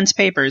incredibly dense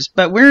papers.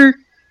 But we're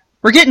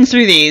getting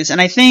through these, and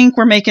I think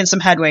we're making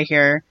some headway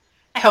here.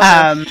 I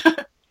hope so.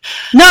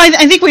 No,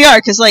 I think we are,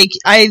 because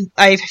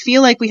I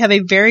feel like we have a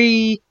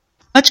very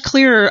much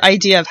clearer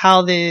idea of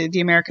how the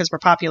Americas were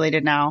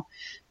populated now.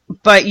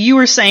 But you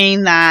were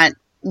saying that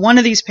one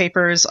of these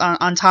papers,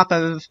 on top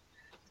of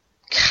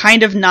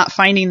kind of not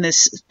finding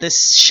this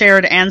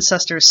shared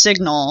ancestor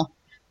signal,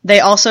 they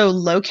also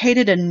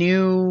located a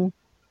new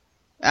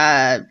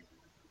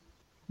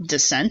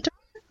descent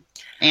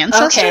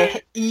ancestor?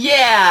 Okay,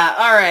 yeah,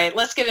 all right,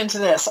 let's get into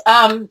this.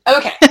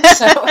 Okay,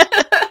 so...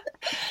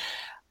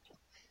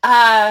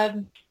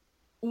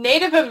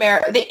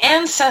 the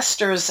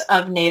ancestors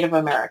of Native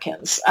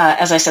Americans,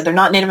 as I said, they're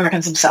not Native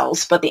Americans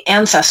themselves, but the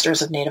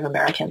ancestors of Native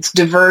Americans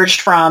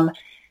diverged from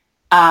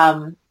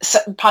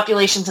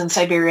populations in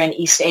Siberia and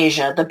East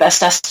Asia. The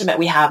best estimate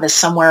we have is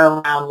somewhere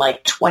around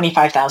like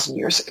 25,000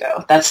 years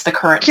ago. That's the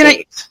current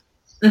date.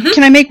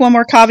 Can I make one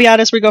more caveat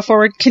as we go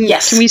forward?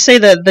 Yes. Can we say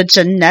the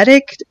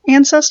genetic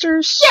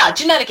ancestors? Yeah,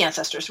 genetic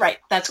ancestors, right.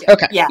 That's good.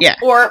 Okay, yeah.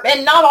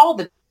 And not all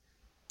the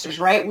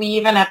right? We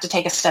even have to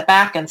take a step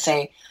back and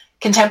say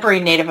contemporary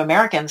Native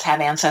Americans have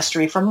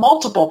ancestry from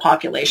multiple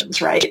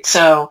populations, right?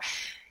 So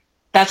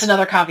that's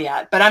another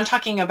caveat. But I'm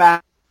talking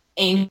about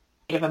ancient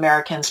Native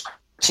Americans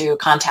to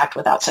contact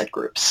with outside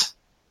groups.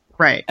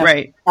 Right,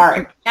 right. All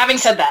right. Having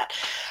said that,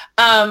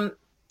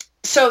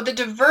 so the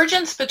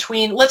divergence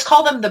between, let's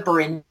call them the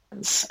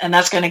Beringians, and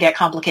that's going to get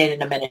complicated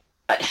in a minute,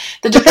 but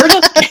the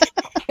divergence...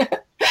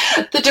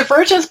 The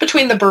divergence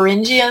between the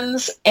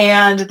Beringians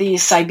and the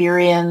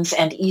Siberians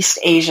and East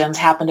Asians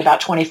happened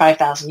about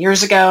 25,000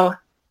 years ago.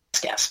 Let's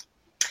guess.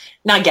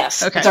 Not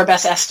guess. Okay. It's our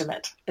best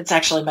estimate. It's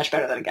actually much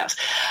better than a guess.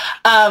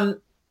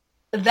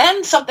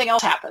 Then something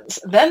else happens.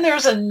 Then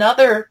there's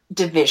another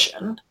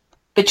division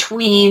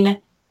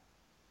between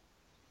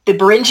the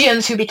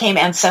Beringians who became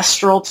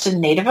ancestral to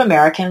Native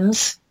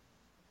Americans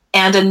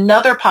and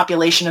another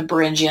population of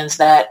Beringians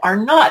that are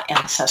not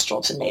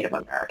ancestral to Native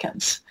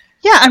Americans.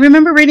 Yeah, I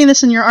remember reading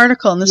this in your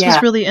article, and this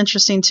was really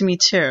interesting to me,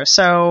 too.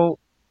 So,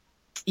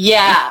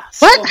 yeah.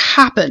 What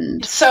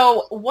happened?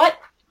 So,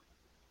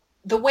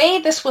 the way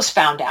this was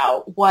found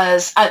out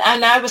was,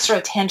 and I was sort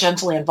of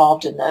tangentially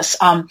involved in this,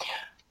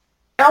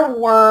 there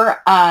were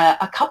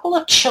a couple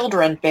of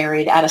children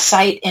buried at a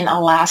site in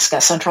Alaska,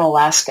 central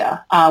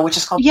Alaska, which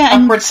is called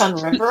Upward Sun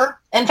River.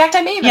 In fact,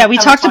 I may even we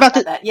talked about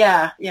that.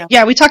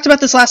 Yeah, we talked about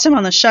this last time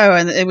on the show,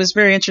 and it was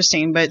very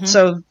interesting. But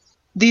so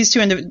these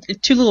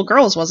two little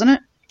girls, wasn't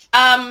it?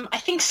 I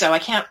think so. I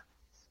can't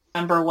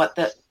remember what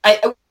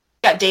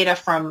got data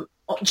from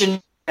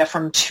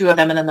two of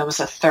them, and then there was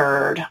a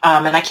third.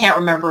 And I can't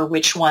remember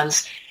which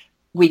ones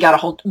we got a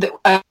hold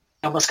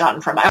was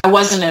gotten from. I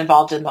wasn't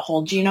involved in the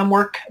whole genome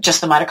work,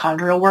 just the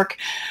mitochondrial work.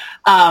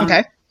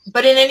 Okay.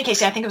 But in any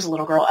case, I think it was a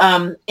little girl.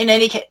 In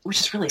any case, which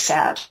is really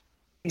sad.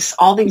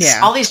 All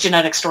these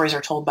genetic stories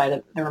are told by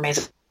the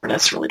remains.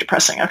 That's really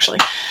depressing, actually.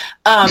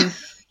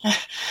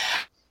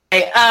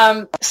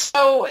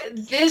 So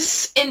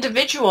this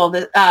individual,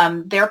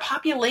 their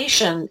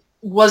population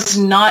was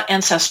not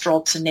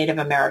ancestral to Native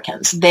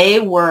Americans. They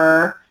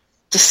were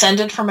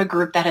descended from a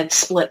group that had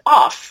split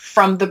off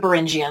from the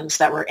Beringians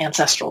that were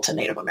ancestral to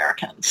Native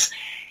Americans.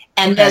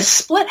 And the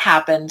split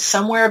happened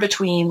somewhere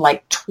between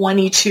like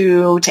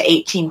 22 to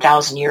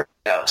 18,000 years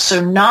ago.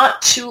 So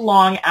not too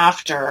long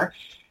after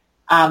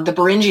the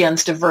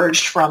Beringians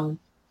diverged from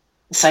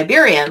the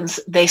Siberians,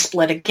 they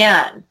split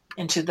again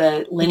into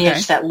the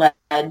lineage that led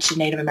to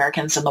Native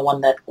Americans and the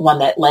one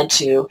that led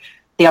to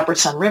the Upward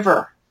Sun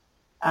River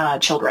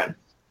children.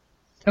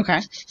 Okay.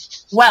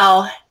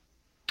 Well,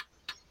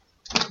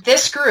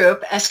 this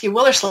group,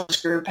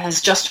 Eskew-Willerslow's group,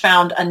 has just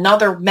found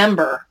another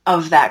member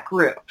of that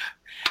group,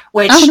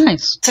 which,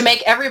 to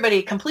make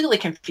everybody completely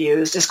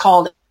confused, is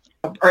called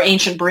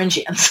ancient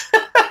Beringians.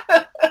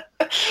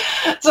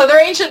 So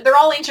they're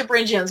all ancient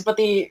Beringians, but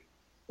the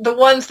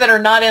ones that are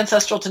not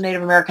ancestral to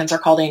Native Americans are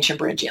called ancient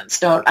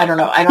Beringians. I don't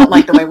know. I don't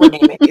like the way we're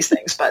naming these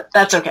things, but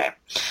that's okay.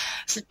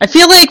 I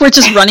feel like we're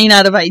just running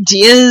out of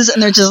ideas,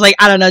 and they're just like,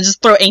 I don't know,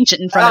 just throw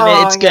ancient in front of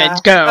it. It's good.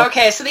 Go.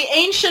 Okay, so the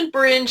ancient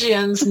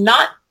Beringians,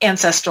 not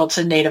ancestral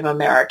to Native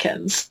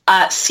Americans,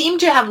 seem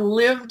to have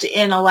lived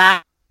in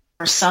Alaska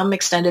for some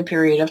extended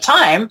period of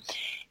time,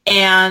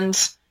 and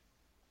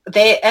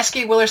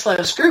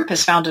Eskew-Willerslow's group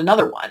has found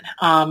another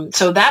one.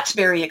 So that's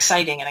very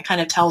exciting, and it kind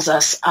of tells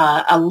us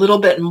a little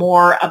bit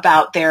more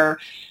about their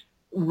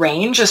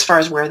range as far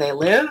as where they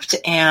lived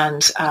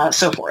and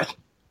so forth.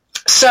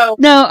 So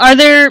no, are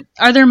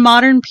there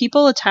modern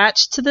people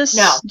attached to this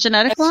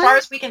genetic line? As far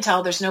as we can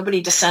tell, there's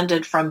nobody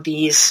descended from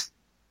these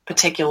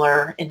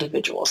particular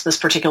individuals, this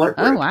particular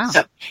group. Oh, wow.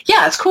 So,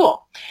 yeah, it's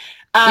cool.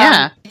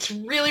 It's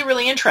really,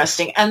 really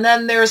interesting. And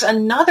then there's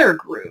another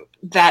group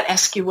that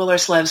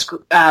Eskew-Willerslow's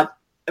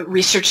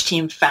research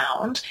team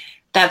found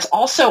that's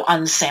also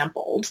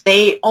unsampled.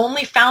 They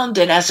only found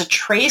it as a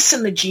trace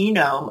in the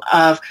genome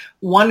of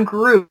one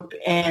group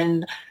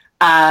in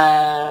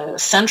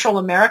Central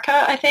America,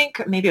 I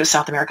think. Maybe it was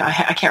South America.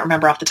 I can't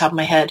remember off the top of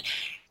my head.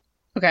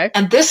 Okay.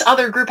 And this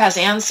other group has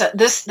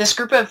this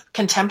group of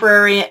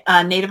contemporary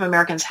Native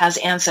Americans has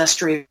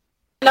ancestry.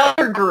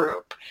 Another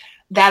group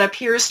that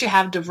appears to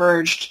have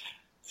diverged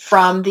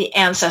from the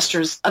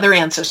other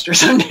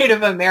ancestors of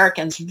Native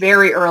Americans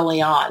very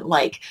early on.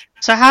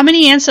 So how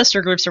many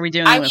ancestor groups are we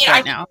dealing with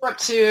right now? We're up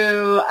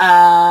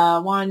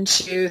to 1,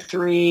 2,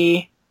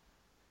 3,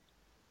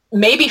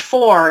 maybe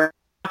 4.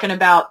 Talking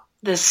about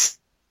this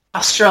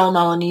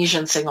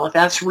Australo-Melanesian signal. If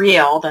that's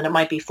real, then it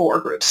might be 4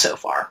 groups so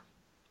far.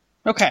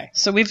 Okay,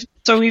 so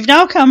we've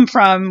now come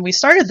from, we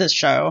started this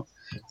show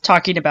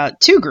talking about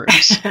 2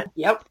 groups.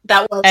 Yep,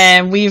 that was,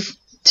 and we've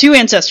 2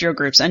 ancestral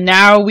groups, and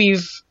now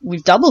we've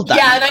doubled that.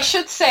 Yeah, and I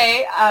should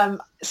say,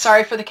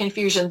 sorry for the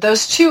confusion.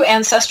 Those 2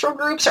 ancestral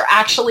groups are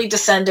actually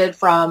descended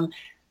from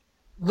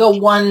the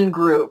one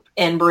group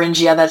in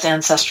Beringia that's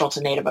ancestral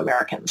to Native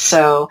Americans.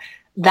 So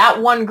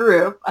that one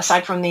group,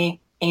 aside from the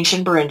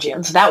ancient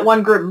Beringians, that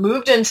one group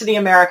moved into the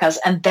Americas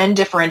and then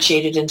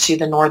differentiated into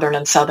the northern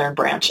and southern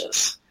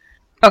branches.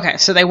 Okay,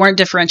 so they weren't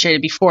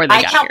differentiated before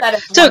they got here. I count that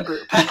as one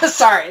group.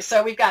 Sorry.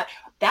 So we've got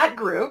that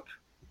group,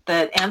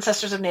 the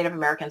ancestors of Native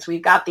Americans.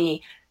 We've got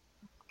the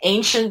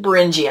ancient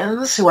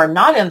Beringians, who are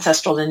not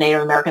ancestral to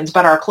Native Americans,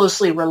 but are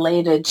closely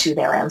related to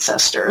their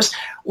ancestors.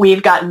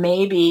 We've got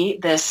maybe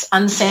this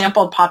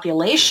unsampled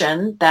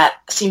population that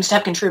seems to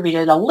have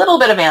contributed a little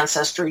bit of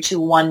ancestry to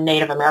one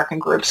Native American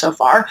group so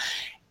far.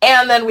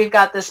 And then we've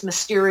got this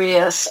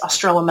mysterious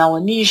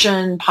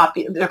Australo-Melanesian,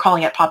 they're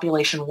calling it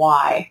Population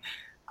Y,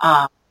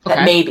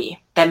 that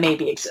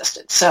maybe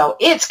existed. So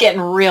it's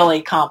getting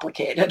really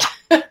complicated.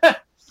 All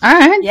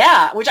right.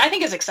 Yeah, which I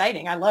think is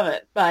exciting. I love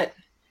it, but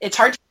it's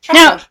hard to track.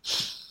 Now,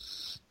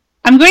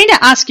 I'm going to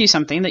ask you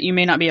something that you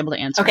may not be able to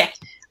answer. Okay.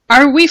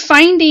 Are we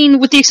finding,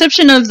 with the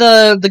exception of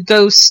the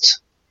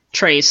ghost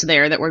trace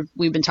there that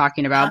we've been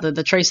talking about,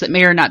 the trace that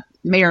may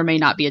or may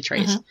not be a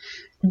trace,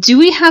 do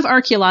we have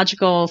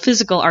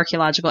physical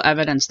archaeological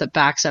evidence that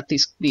backs up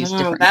these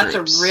different that's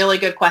groups? A really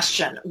good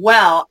question.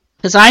 Well,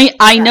 because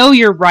I know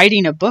you're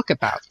writing a book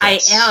about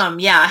this. I am,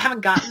 yeah. I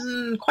haven't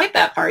gotten quite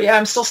that far yet.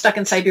 I'm still stuck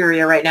in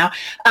Siberia right now.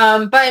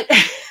 But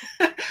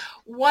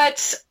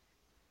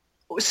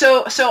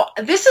so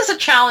this is a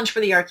challenge for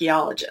the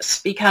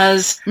archaeologists,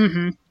 because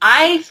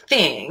I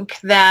think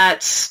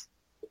that,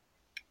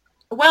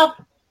 well,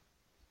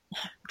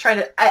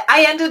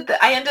 I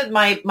ended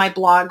my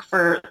blog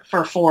for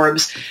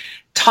Forbes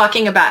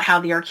talking about how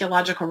the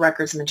archaeological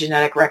records and the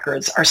genetic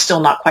records are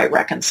still not quite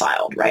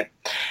reconciled, right?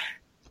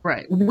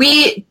 Right.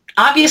 We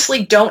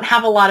obviously don't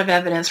have a lot of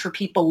evidence for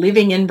people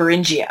living in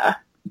Beringia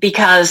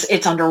because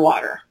it's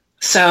underwater.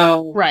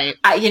 So, right.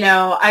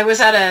 I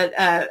was at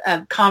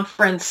a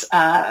conference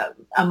a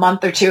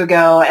month or two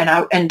ago,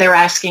 and they're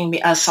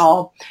asking us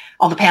all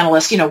the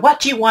panelists, what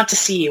do you want to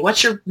see?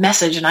 What's your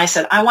message? And I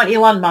said, I want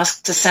Elon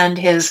Musk to send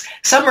his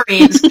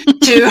submarines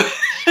to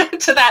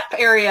that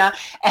area,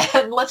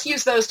 and let's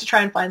use those to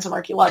try and find some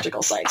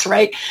archaeological sites,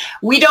 right?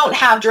 We don't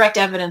have direct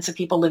evidence of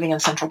people living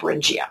in central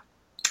Beringia.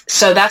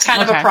 So that's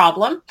kind of a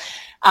problem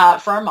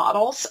for our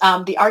models.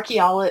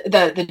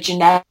 The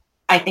genetic,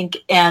 I think,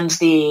 and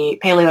the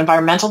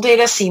paleoenvironmental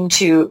data seem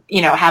to,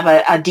 have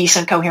a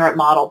decent coherent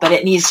model, but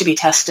it needs to be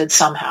tested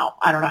somehow.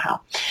 I don't know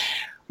how.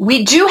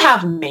 We do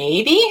have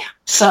maybe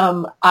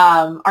some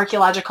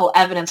archaeological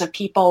evidence of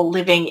people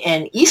living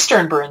in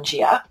eastern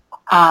Beringia.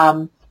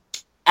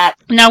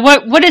 Now,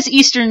 what is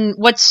eastern?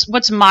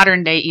 What's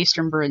modern day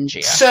eastern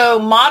Beringia? So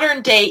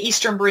modern day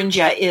eastern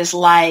Beringia is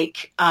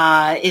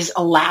is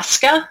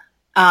Alaska.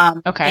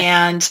 Okay.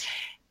 And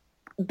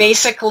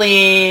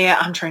basically,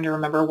 I'm trying to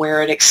remember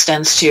where it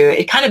extends to.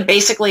 It kind of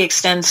basically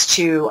extends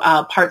to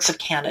parts of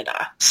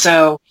Canada.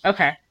 So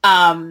okay,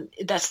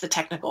 that's the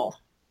technical,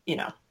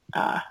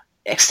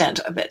 extent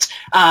of it.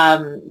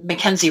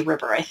 Mackenzie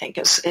River, I think,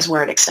 is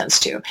where it extends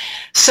to.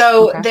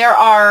 So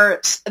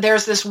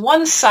there's this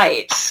one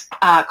site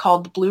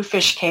called the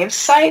Bluefish Cave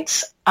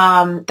sites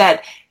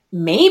that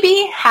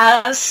maybe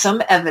has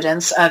some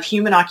evidence of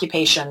human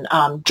occupation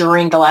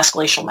during the last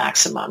glacial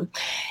maximum.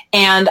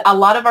 And a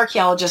lot of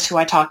archaeologists who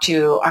I talk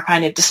to are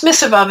kind of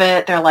dismissive of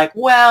it. They're like,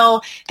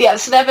 well, the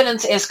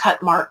evidence is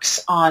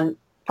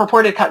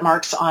purported cut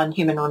marks on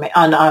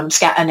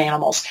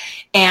animals.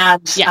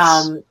 And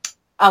yes.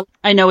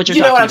 I know what you're talking about.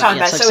 You know what I'm talking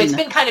about. Yes, so it's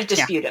been kind of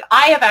disputed. Yeah.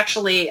 I have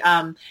actually,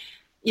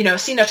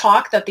 seen a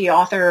talk that the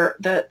author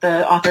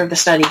of the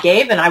study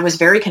gave, and I was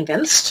very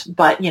convinced.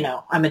 But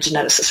I'm a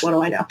geneticist. What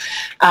do I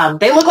know?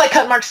 They look like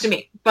cut marks to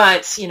me.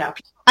 But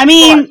I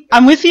mean,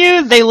 I'm with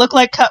you. They look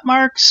like cut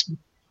marks,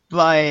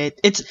 but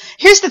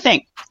here's the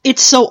thing.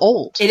 It's so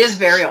old. It is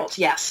very old.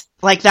 Yes.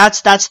 Like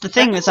that's the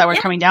thing is that we're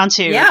coming down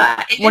to.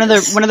 Yeah. One of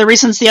the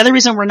reasons. The other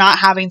reason we're not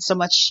having so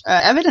much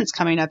evidence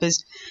coming up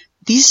is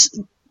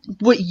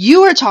what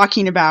you are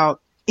talking about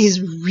is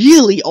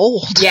really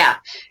old. Yeah.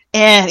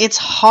 And it's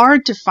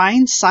hard to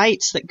find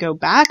sites that go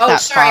back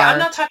that far. I'm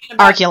not talking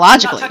about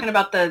archaeologically. I'm not talking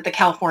about the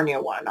California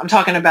one. I'm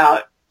talking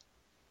about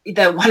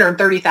the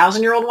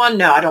 130,000-year-old one.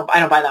 No, I don't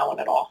buy that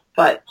one at all.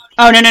 But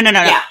no.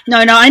 Yeah. No,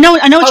 I know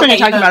what you're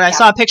talking about. I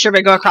saw a picture of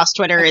it go across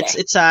Twitter.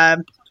 Okay.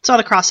 Saw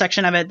the cross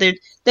section of it.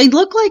 They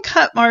look like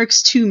cut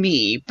marks to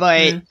me,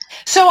 but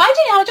so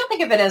I don't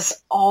think of it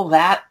as all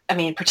that. I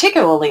mean,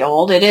 particularly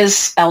old. It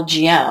is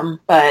LGM,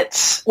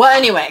 but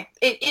anyway,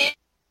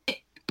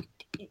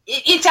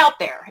 it's out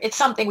there. It's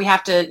something we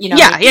have to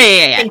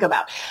think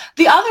about.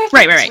 The other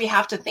things we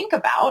have to think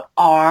about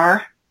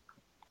are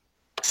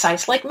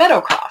sites like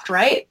Meadowcroft,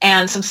 right?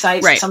 And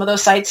some of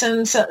those sites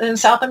in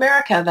South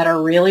America that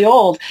are really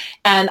old.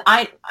 And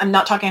I'm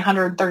not talking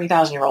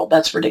 130,000-year-old.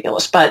 That's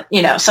ridiculous. But,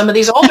 some of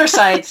these older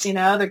sites,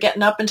 they're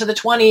getting up into the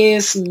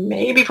 20s,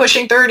 maybe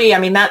pushing 30. I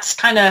mean, that's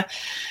kind of,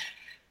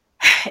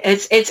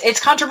 it's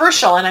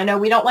controversial. And I know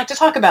we don't like to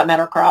talk about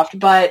Meadowcroft,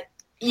 but,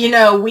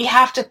 we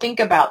have to think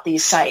about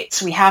these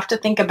sites. We have to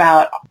think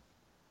about,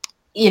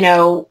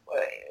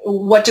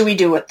 what do we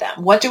do with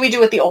them? What do we do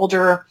with the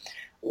older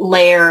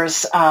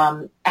layers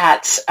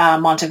at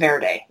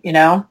Monteverde,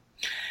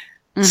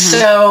 Mm-hmm.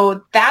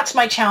 So that's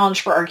my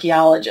challenge for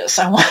archaeologists.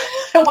 I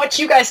want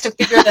you guys to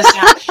figure this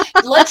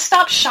out. Let's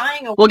stop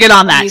shying away we'll get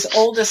on from that. These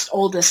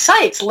oldest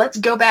sites. Let's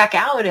go back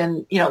out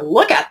and,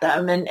 look at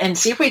them and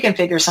see if we can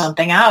figure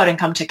something out and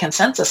come to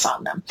consensus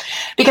on them.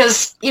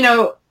 Because,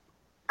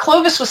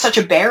 Clovis was such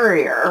a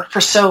barrier for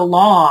so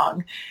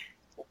long.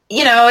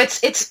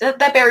 It's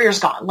that barrier's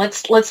gone.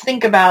 Let's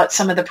think about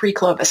some of the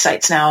pre-Clovis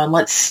sites now, and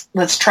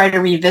let's try to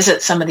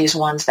revisit some of these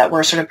ones that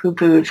were sort of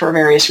poo-pooed for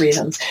various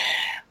reasons.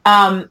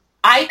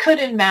 I could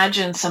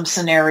imagine some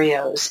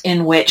scenarios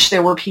in which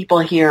there were people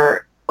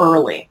here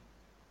early,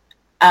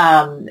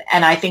 and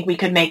I think we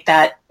could make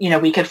that.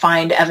 We could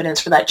find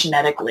evidence for that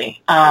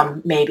genetically,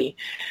 maybe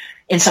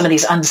in some of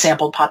these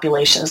unsampled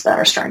populations that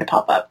are starting to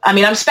pop up. I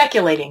mean, I'm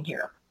speculating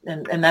here,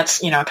 and that's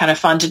kind of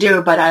fun to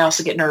do, but I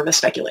also get nervous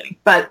speculating,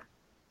 but.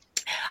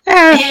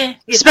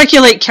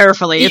 Speculate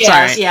carefully. It's all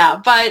right. Yeah,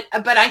 but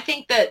I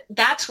think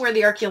that's where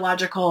the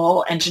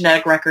archaeological and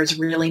genetic records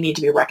really need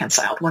to be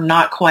reconciled. We're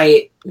not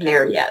quite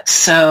there yet,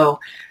 so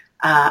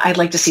I'd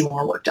like to see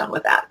more work done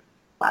with that.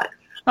 But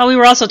we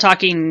were also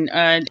talking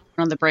on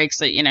the breaks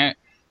that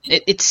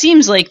it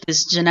seems like the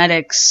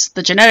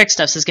genetic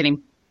stuff is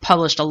getting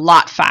published a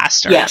lot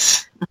faster.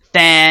 Yes.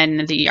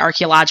 Than the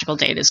archaeological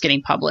data is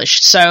getting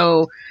published.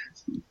 So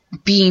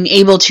being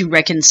able to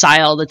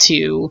reconcile the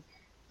two.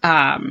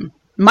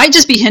 Might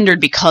just be hindered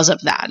because of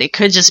that. It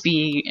could just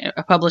be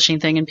a publishing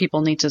thing and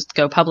people need to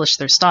go publish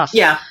their stuff.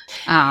 Yeah.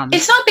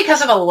 It's not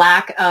because of a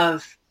lack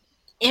of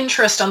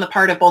interest on the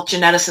part of both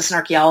geneticists and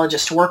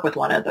archaeologists to work with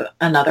one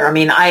another. I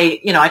mean,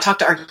 I talk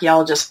to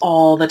archaeologists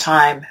all the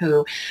time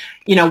who,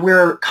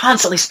 we're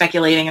constantly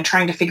speculating and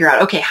trying to figure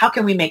out, okay, how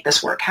can we make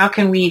this work? How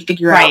can we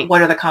figure out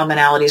what are the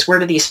commonalities? Where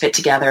do these fit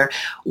together?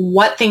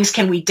 What things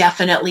can we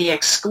definitely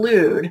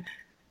exclude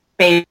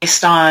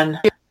based on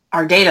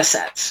our data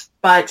sets?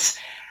 But,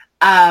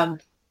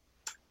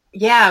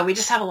 we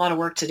just have a lot of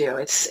work to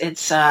do.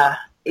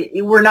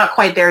 We're not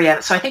quite there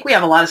yet. So I think we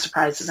have a lot of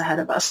surprises ahead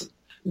of us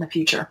in the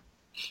future.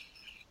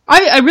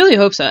 I really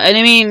hope so. And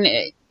I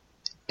mean,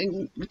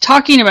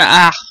 talking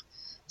about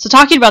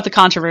the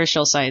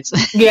controversial sites.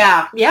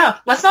 yeah.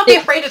 Let's not be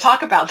afraid to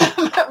talk about them.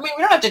 I mean,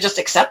 we don't have to just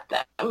accept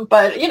them,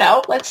 but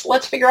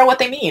let's figure out what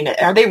they mean.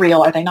 Are they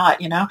real? Are they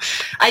not?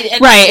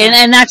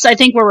 And that's I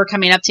think where we're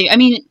coming up to. I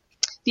mean,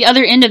 the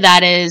other end of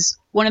that is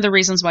one of the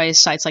reasons why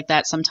sites like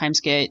that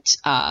sometimes get.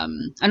 I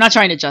am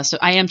trying to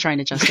justify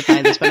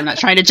this, but I'm not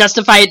trying to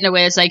justify it in a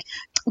way. It's like,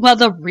 well,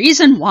 the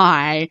reason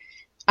why.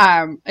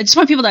 I just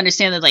want people to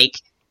understand that, like,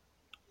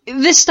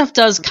 this stuff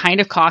does kind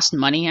of cost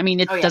money. I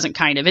mean, it doesn't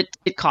kind of.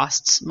 It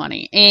costs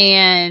money.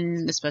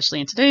 And especially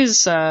in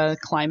today's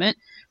climate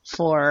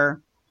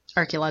for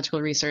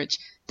archaeological research,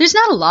 there's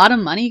not a lot of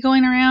money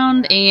going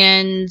around.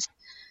 And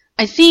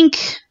I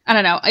think, I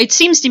don't know, it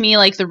seems to me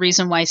like the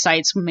reason why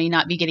sites may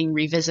not be getting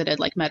revisited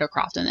like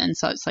Meadowcroft and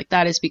such like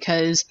that is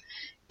because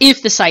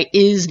if the site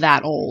is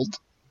that old,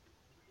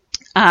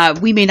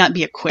 we may not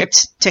be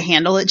equipped to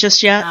handle it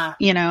just yet. I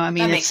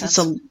mean,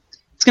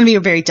 it's going to be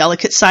a very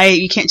delicate site.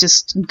 You can't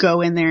just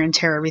go in there and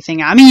tear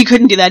everything out. I mean, you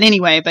couldn't do that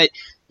anyway, but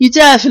you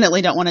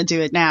definitely don't want to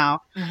do it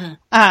now.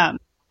 Mm-hmm.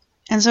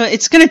 And so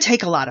it's going to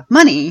take a lot of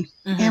money,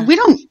 and we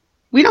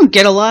don't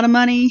get a lot of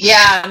money.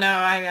 Yeah, no,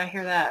 I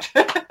hear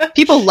that.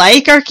 People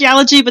like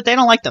archaeology, but they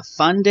don't like to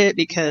fund it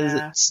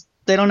because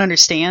they don't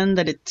understand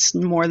that it's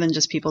more than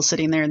just people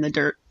sitting there in the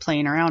dirt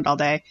playing around all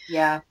day.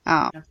 Yeah.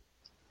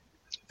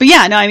 But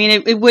yeah, no, I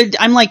mean, it would,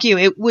 I'm like you,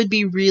 it would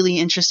be really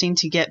interesting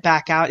to get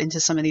back out into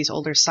some of these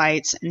older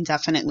sites and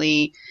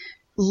definitely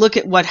look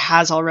at what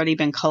has already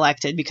been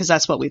collected, because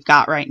that's what we've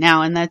got right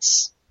now. And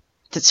that's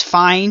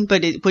fine,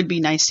 but it would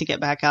be nice to get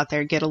back out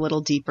there, get a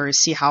little deeper,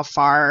 see how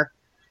far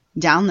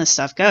down this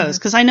stuff goes.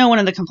 Because I know one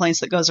of the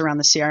complaints that goes around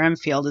the CRM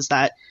field is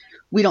that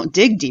we don't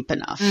dig deep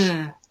enough.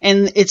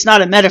 And it's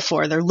not a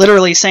metaphor. They're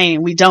literally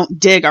saying we don't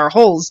dig our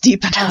holes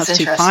deep enough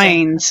to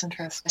find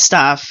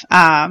stuff.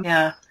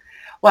 Yeah.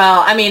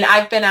 Well, I mean,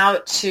 I've been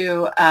out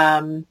to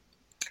the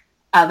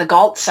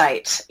Galt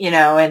site,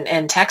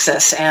 in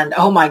Texas, and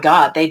oh my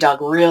God, they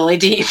dug really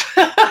deep.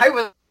 I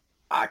was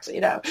shocked,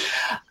 the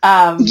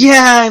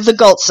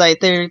Galt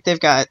site, they've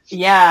got,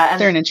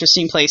 and they're an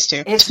interesting place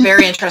too. It's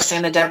very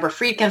interesting. The Deborah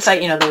Friedkin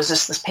site, there was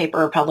just this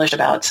paper published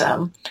about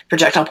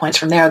projectile points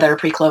from there that are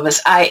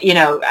pre-Clovis. I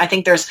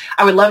think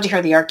I would love to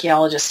hear the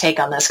archaeologists' take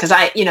on this, because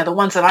the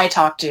ones that I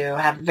talk to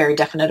have very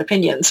definite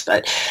opinions,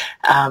 but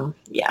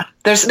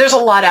there's a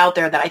lot out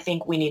there that I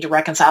think we need to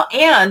reconcile,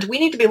 and we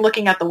need to be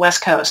looking at the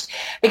West Coast,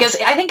 because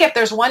I think if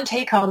there's one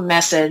take-home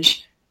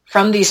message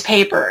from these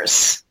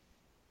papers,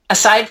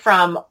 aside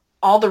from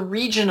all the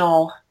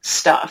regional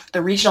stuff,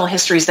 the regional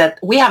histories that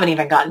we haven't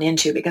even gotten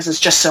into because it's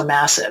just so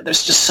massive.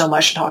 There's just so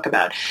much to talk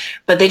about.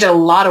 But they did a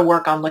lot of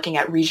work on looking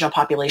at regional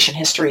population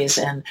histories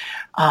in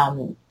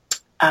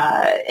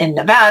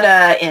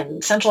Nevada,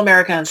 in Central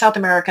America, and South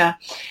America.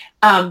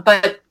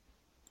 But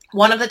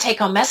one of the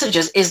take-home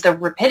messages is the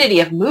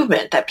rapidity of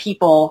movement that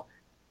people,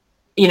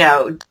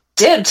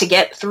 did to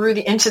get through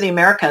into the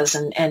Americas.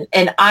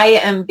 And I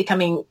am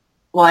becoming,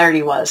 well, I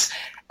already was,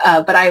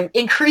 but I'm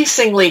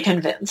increasingly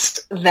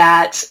convinced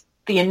that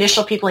the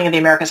initial peopling of the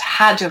Americas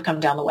had to have come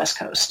down the West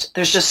Coast.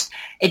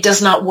 It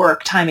does not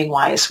work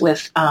timing-wise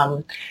with,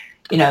 the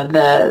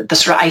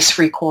sort of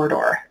ice-free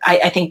corridor.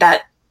 I think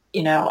that,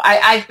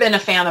 I've been a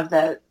fan of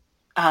the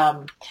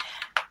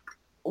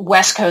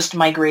West Coast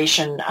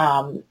migration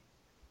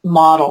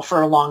model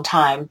for a long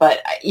time,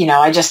 but,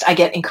 I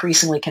get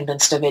increasingly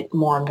convinced of it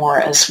more and more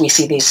as we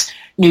see these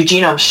new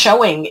genomes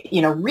showing,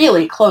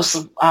 really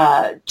close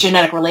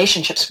genetic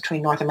relationships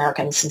between North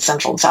Americans and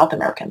Central and South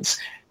Americans.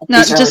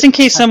 Now, just in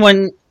case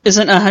someone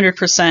isn't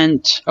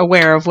 100%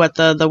 aware of what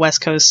the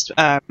West Coast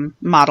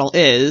model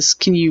is,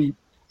 can you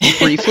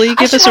briefly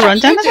give us a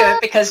rundown of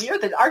that? Because you're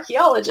the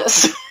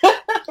archaeologist.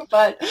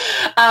 But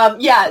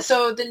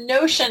so the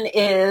notion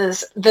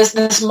is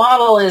this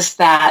model is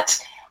that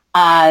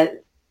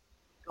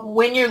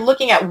when you're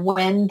looking at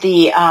when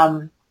the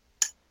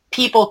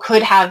people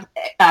could have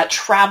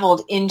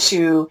traveled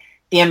into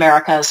the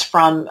Americas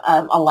from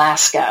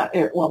Alaska.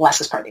 Well,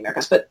 Alaska's part of the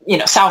Americas, but,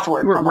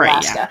 southward from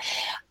Alaska.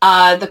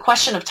 Yeah. The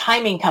question of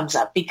timing comes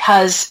up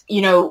because,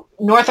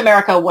 North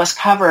America was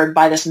covered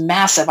by this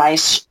massive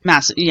ice.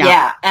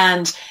 Yeah.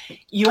 And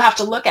you have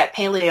to look at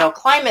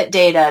paleoclimate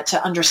data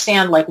to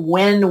understand,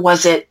 when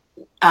was it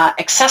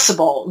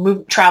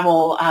accessible,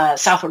 travel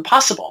southward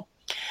possible.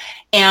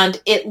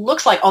 And it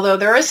looks like, although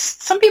there is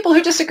some people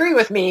who disagree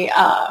with me,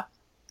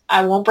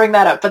 I won't bring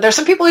that up. But there's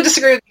some people who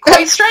disagree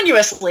quite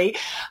strenuously.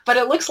 But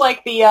it looks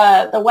like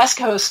the West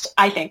Coast,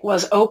 I think,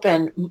 was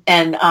open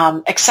and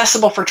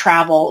accessible for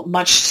travel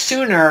much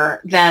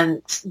sooner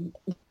than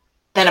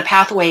a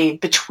pathway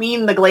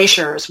between the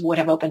glaciers would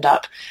have opened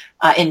up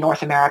in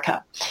North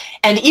America.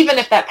 And even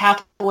if that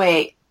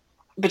pathway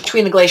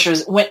between the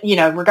glaciers went,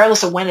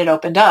 regardless of when it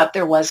opened up,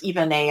 there was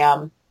even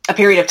a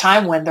period of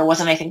time when there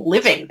wasn't anything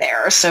living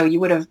there. So you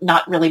would have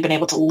not really been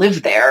able to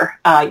live there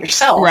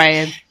yourself.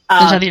 Right.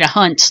 There's nothing to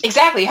hunt.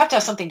 Exactly. You have to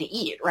have something to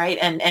eat, right?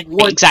 And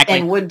wood,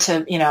 and wood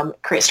to,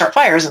 start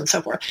fires and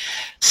so forth.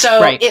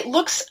 So it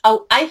looks,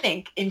 I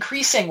think,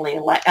 increasingly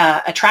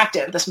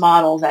attractive, this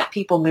model that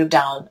people move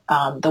down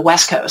the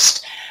West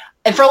Coast.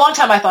 And for a long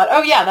time I thought,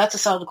 oh yeah, that's a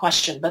settled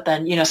question. But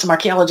then, some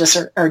archaeologists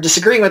are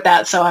disagreeing with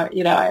that. So, I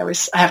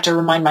have to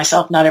remind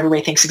myself not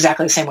everybody thinks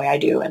exactly the same way I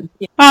do. And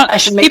I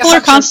should make people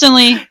are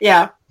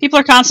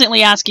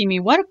constantly asking me,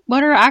 what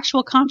are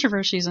actual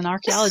controversies in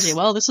archaeology?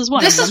 Well, this is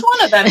one of them. This is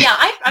one of them. Yeah.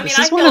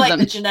 I feel like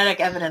the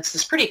genetic evidence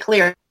is pretty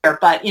clear,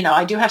 but,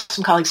 I do have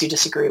some colleagues who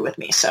disagree with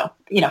me. So,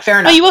 fair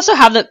enough. But you also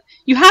have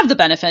the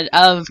benefit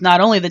of not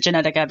only the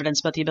genetic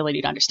evidence, but the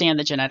ability to understand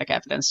the genetic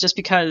evidence. Just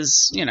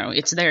because,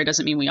 it's there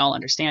doesn't mean we all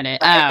understand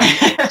it.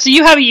 So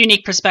you have a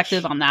unique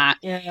perspective on that.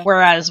 Yeah.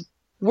 Whereas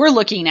we're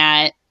looking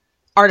at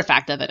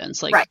artifact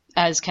evidence. Like,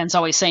 as Ken's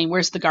always saying,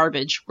 where's the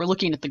garbage? We're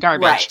looking at the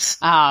garbage. Right.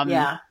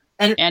 Yeah.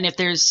 And if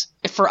there's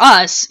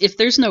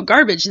no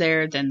garbage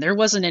there, then there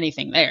wasn't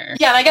anything there.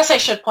 Yeah. And I guess I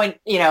should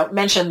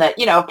mention that,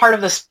 part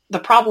of the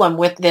problem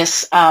with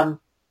this,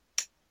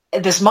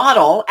 this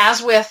model,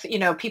 as with,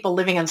 people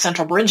living in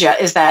central Beringia,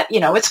 is that,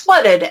 it's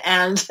flooded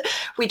and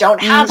we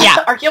don't have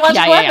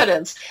archaeological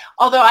evidence.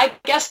 Although I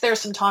guess there's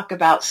some talk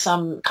about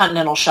some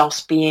continental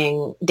shelves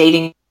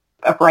dating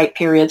upright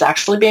periods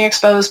actually being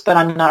exposed, but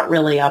I'm not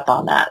really up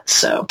on that.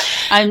 So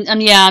I'm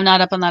not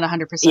up on that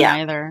 100%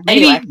 either.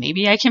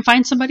 Maybe I can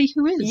find somebody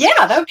who is.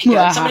 Yeah, that would be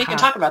good. Somebody can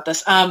talk about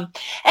this.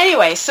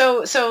 Anyway,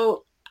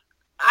 so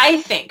I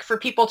think for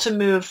people to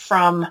move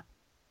from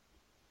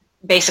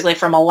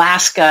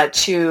Alaska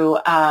to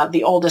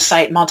the oldest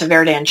site,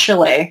 Monteverde in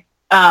Chile,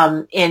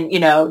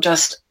 in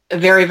just a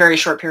very, very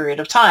short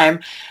period of time,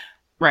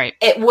 right?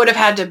 It would have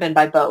had to have been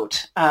by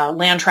boat.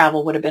 Land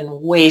travel would have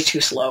been way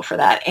too slow for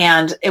that,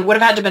 and it would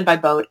have had to have been by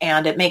boat.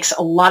 And it makes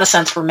a lot of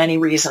sense for many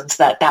reasons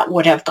that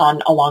would have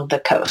gone along the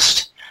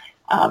coast.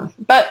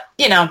 But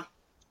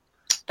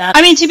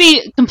to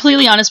be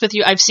completely honest with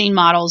you, I've seen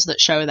models that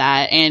show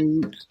that,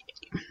 and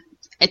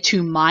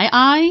to my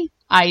eye,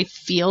 I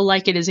feel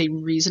like it is a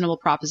reasonable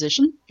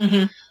proposition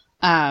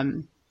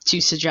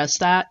to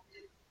suggest that.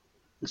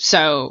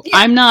 So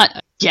I'm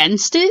not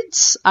against it.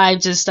 I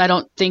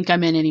don't think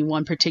I'm in any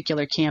one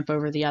particular camp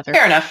over the other.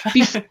 Fair enough.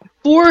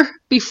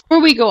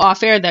 Before we go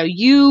off air, though,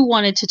 you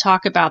wanted to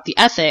talk about the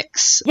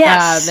ethics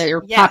that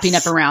are popping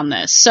up around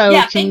this. So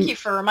thank you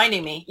for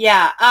reminding me.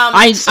 Yeah.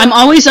 I'm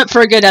always up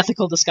for a good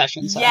ethical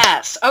discussion. So.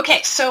 Yes.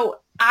 Okay. So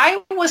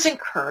I was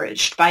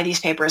encouraged by these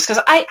papers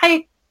because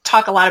I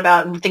talk a lot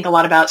about and think a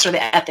lot about sort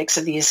of the ethics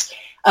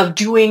of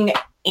doing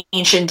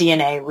ancient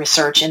DNA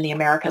research in the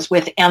Americas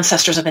with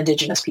ancestors of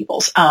indigenous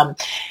peoples.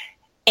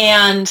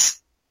 And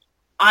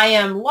I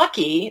am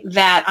lucky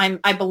that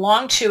I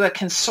belong to a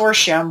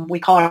consortium, we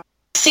call it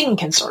SING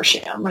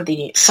Consortium, or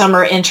the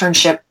Summer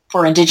Internship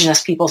for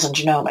Indigenous Peoples and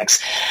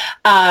Genomics.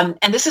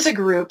 And this is a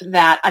group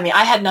that,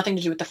 I had nothing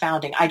to do with the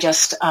founding. I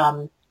just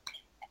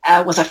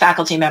was a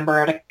faculty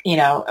member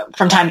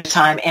from time to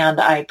time, and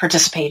I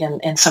participate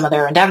in some of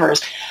their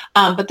endeavors.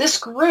 But this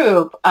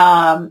group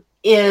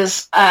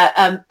is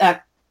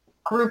a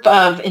group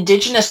of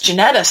indigenous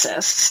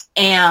geneticists,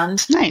 and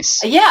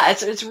nice. Yeah,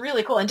 it's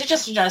really cool.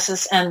 Indigenous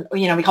geneticists, and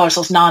we call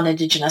ourselves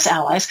non-indigenous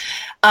allies,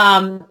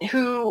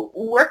 who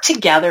work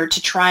together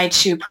to try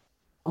to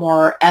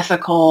more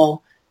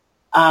ethical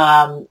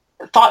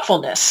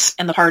thoughtfulness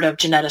on the part of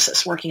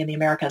geneticists working in the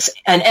Americas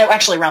and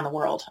actually around the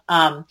world.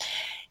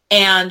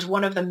 And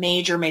one of the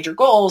major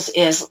goals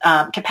is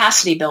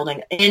capacity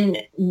building in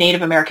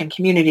Native American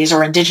communities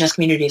or indigenous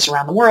communities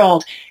around the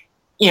world,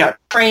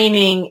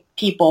 training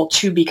people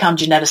to become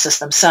geneticists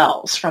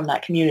themselves from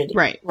that community.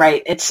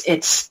 Right.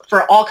 It's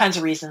for all kinds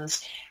of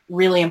reasons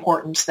really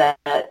important that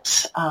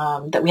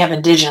we have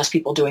indigenous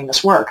people doing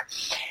this work.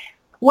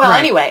 Well,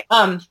 anyway,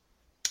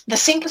 the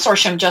SING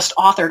Consortium just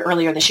authored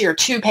earlier this year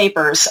 2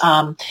 papers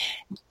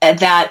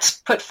that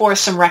put forth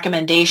some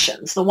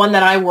recommendations. The one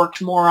that I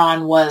worked more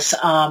on was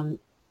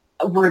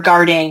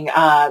regarding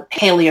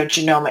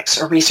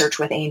paleogenomics, or research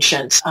with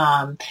ancient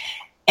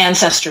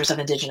ancestors of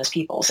indigenous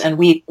peoples. And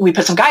we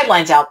put some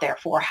guidelines out there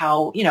for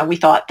how, we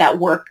thought that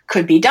work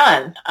could be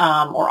done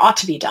or ought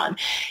to be done.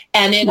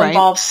 And it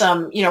involves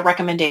some,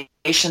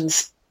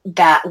 recommendations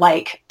that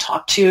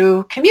talk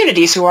to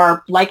communities who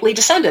are likely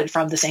descended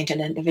from this ancient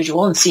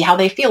individual and see how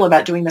they feel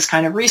about doing this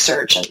kind of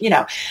research and,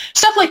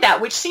 stuff like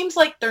that, which seems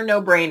like they're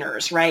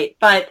no-brainers, right?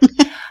 But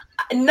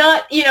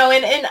not,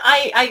 and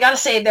I got to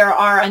say there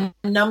are a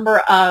number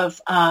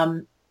of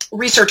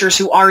researchers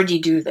who already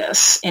do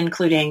this,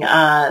 including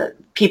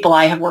people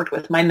I have worked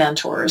with, my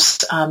mentors,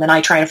 and I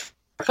try to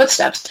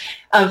footsteps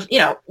of,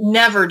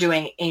 never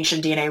doing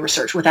ancient DNA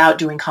research without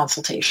doing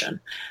consultation.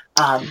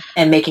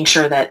 And making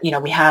sure that,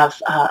 we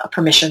have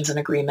permissions and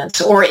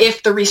agreements. Or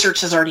if the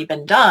research has already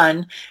been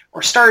done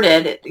or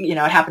started, it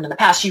happened in the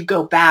past, you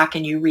go back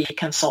and you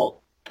reconsult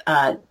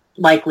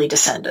likely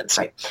descendants,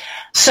 right?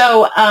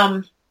 So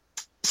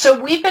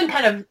we've been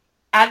kind of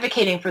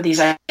advocating for these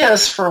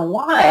ideas for a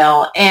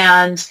while,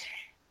 and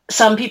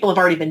some people have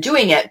already been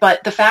doing it,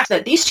 but the fact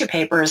that these two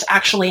papers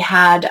actually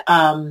had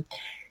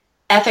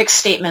ethics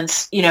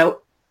statements,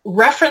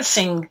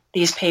 referencing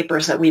these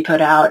papers that we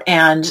put out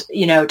and,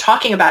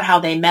 talking about how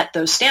they met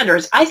those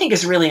standards, I think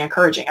is really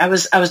encouraging. I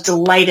was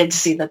delighted to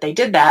see that they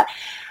did that.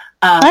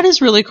 That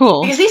is really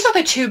cool. Because these are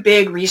the two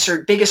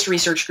biggest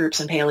research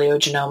groups in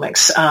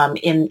paleogenomics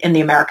in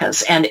the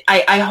Americas. And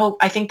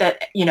I think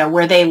that,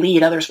 where they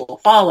lead, others will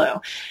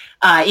follow.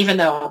 Even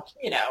though,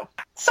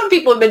 some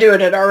people have been doing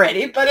it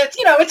already, but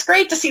it's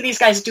great to see these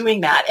guys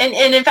doing that. And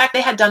in fact,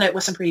 they had done it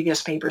with some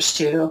previous papers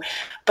too.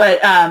 But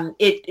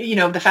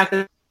the fact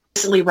that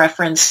recently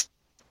referenced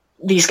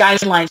these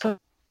guidelines for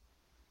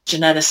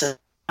geneticists,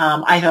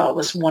 I thought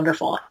was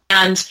wonderful.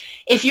 And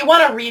if you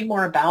want to read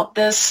more about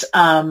this,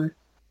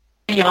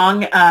 Young,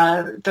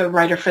 the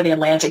writer for The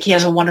Atlantic, he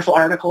has a wonderful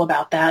article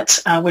about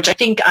that, which I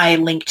think I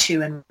linked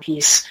to in a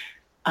piece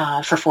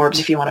for Forbes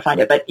if you want to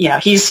find it. But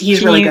he's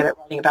really good at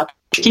writing about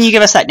the Can you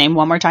give us that name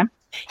one more time?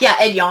 Yeah,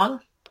 Ed Yong.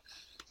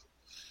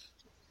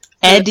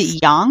 Ed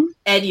Yong?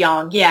 Ed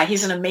Yong, yeah,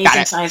 he's an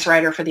amazing science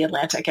writer for The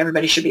Atlantic.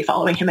 Everybody should be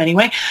following him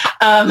anyway.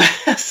 I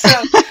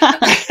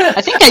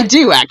think I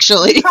do,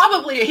 actually.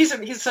 Probably,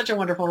 he's such a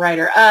wonderful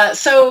writer.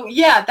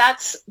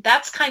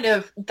 That's kind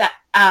of that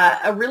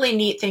a really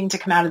neat thing to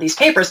come out of these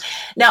papers.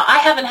 Now, I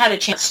haven't had a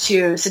chance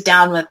to sit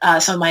down with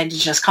some of my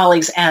Indigenous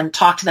colleagues and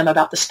talk to them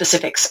about the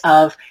specifics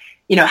of,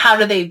 how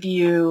do they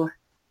view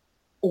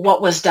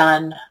what was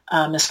done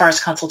as far as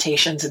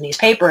consultations in these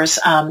papers.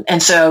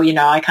 And so,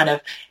 I kind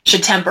of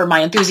should temper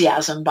my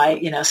enthusiasm by,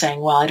 saying,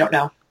 well, I don't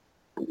know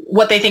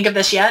what they think of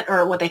this yet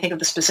or what they think of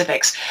the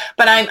specifics.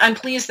 But I'm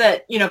pleased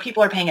that,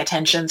 people are paying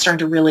attention, starting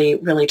to really,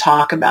 really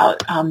talk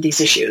about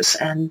these issues.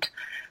 And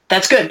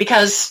that's good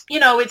because,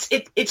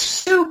 it's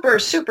super,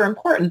 super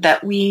important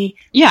that we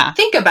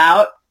think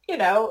about,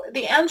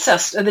 the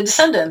ancestors, the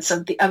descendants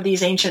of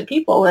these ancient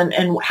people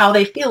and how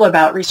they feel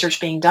about research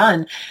being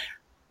done.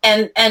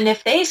 And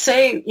if they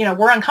say,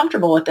 we're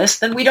uncomfortable with this,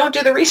 then we don't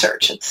do the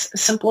research. It's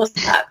as simple as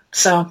that.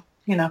 So,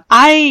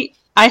 I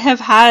have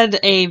had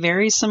a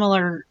very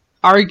similar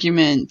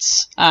argument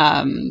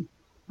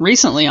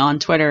recently on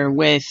Twitter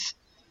with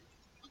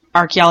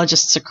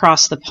archaeologists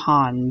across the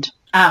pond.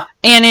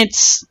 And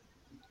it's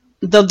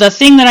the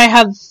thing that I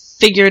have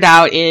figured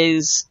out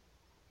is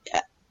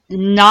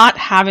not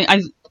having,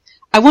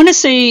 I want to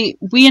say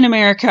we in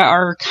America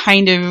are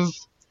kind of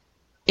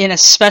in a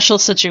special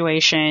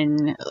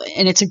situation,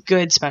 and it's a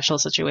good special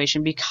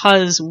situation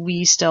because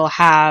we still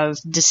have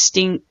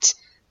distinct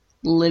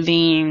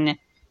living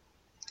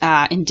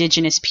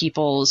indigenous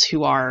peoples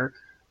who are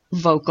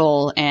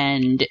vocal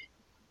and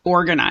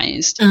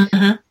organized.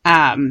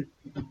 Mm-hmm.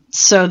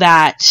 So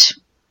that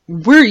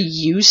we're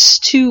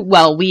used to,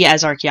 we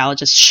as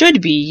archaeologists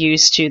should be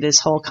used to this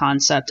whole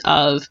concept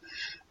of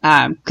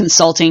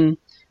consulting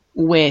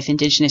with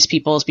indigenous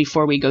peoples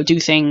before we go do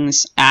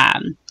things,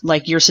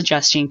 like you're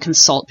suggesting,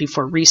 consult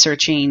before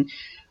researching.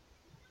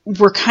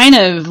 We're kind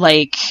of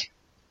like,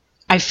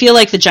 I feel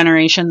like the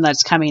generation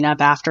that's coming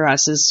up after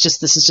us is just,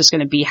 this is just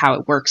going to be how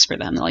it works for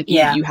them. Like,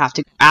 you have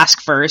to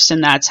ask first,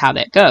 and that's how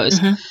that goes.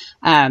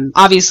 Mm-hmm.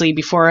 Obviously,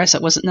 before us,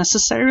 it wasn't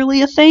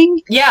necessarily a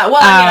thing. Yeah, well,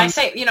 I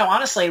say,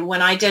 honestly,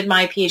 when I did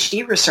my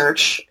PhD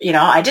research,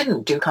 I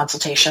didn't do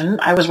consultation.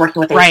 I was working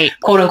with a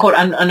quote-unquote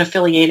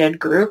unaffiliated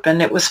group,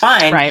 and it was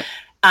fine. Right.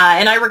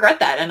 And I regret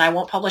that, and I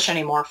won't publish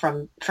anymore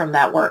from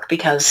that work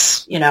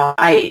because,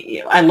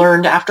 I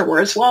learned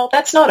afterwards, well,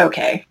 that's not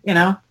okay,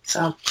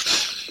 so...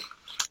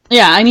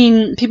 Yeah, I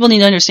mean, people need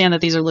to understand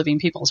that these are living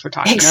peoples we're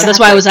talking about. That's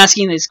why I was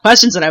asking these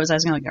questions that I was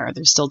asking, like, are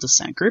there still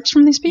descent groups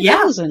from these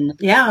peoples? But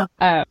yeah,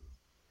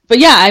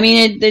 I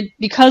mean,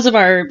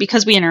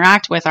 because we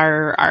interact with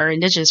our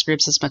indigenous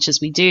groups as much as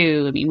we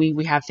do, I mean,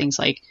 we have things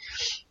like,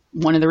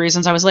 one of the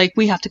reasons I was like,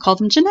 we have to call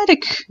them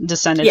genetic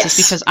descendants is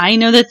because I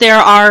know that there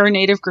are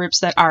native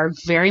groups that are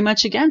very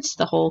much against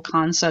the whole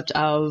concept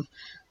of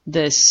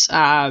this,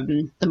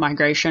 the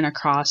migration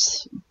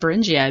across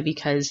Beringia,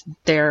 because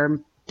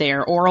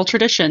their oral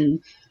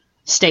tradition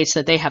states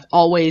that they have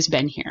always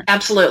been here.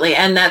 Absolutely.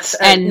 And that's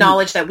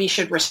knowledge that we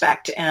should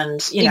respect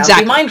and, be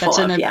mindful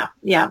of.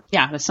 Yeah,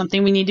 that's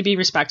something we need to be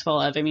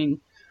respectful of. I mean,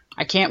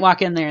 I can't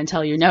walk in there and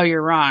tell you, no,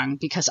 you're wrong,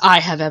 because I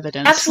have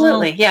evidence.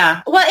 Absolutely,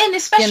 yeah. Well, and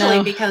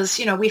especially because,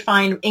 we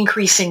find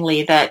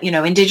increasingly that,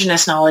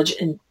 indigenous knowledge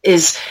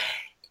it's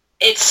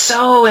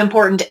so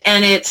important,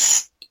 and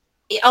it's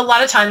a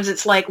lot of times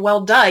it's like,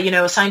 well, duh, you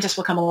know, scientists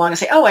will come along and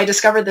say, oh, I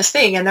discovered this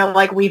thing. And they're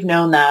like, we've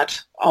known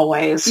that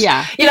always.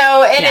 Yeah. You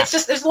know, and it's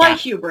just, there's a lot of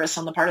hubris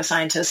on the part of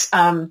scientists,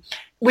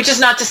 which is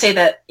not to say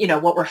that, you know,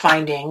 what we're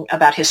finding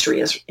about history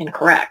is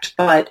incorrect.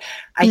 But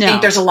I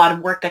think there's a lot of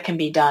work that can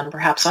be done,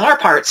 perhaps on our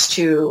parts,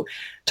 to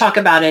talk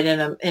about it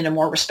in a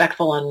more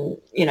respectful and,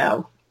 you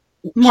know,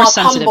 more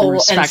sensitive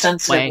humble and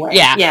sensitive way.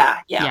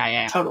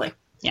 Yeah. Totally.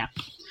 Yeah.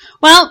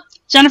 Well,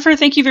 Jennifer,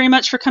 thank you very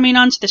much for coming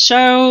on to the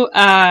show.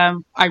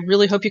 I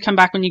really hope you come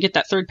back when you get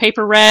that third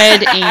paper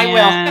read. And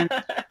I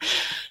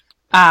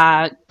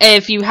will.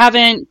 If you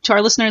haven't, to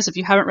our listeners, if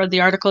you haven't read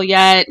the article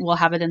yet, we'll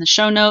have it in the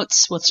show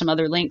notes with some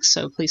other links.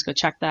 So please go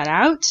check that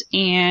out.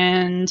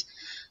 And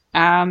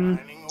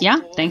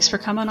thanks for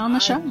coming on the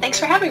show. Thanks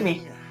for having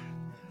me.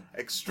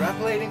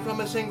 Extrapolating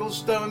from a single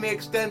stone the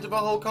extent of a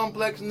whole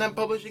complex and then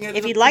publishing it.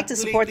 If you'd like to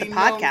support the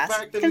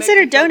podcast,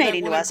 consider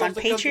donating to us on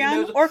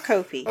Patreon or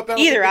Ko-fi.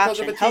 Either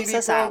option helps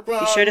us out. Be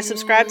sure to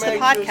subscribe to the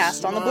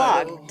podcast on the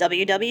blog,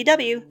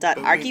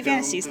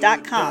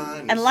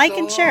 www.archyfantasies.com, and like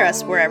and share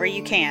us wherever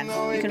you can.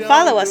 You can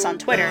follow us on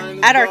Twitter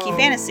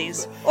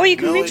 @ArchyFantasies, or you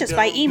can reach us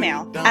by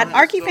email at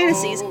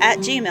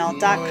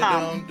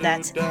archyfantasies@gmail.com.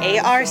 That's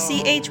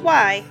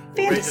ARCHY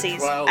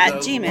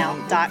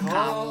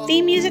fantasies@gmail.com.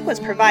 Theme music was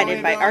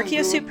provided by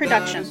Archaeosuit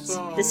Productions.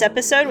 This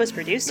episode was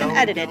produced and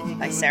edited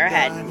by Sarah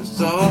Head.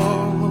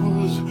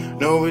 Dinosaurs.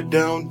 No, we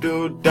don't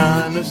do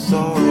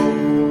dinosaurs.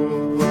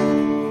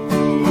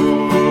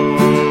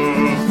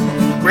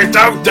 We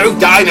don't do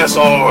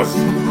dinosaurs.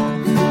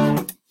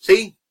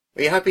 See?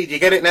 Are you happy? Do you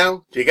get it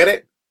now? Do you get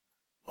it?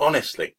 Honestly.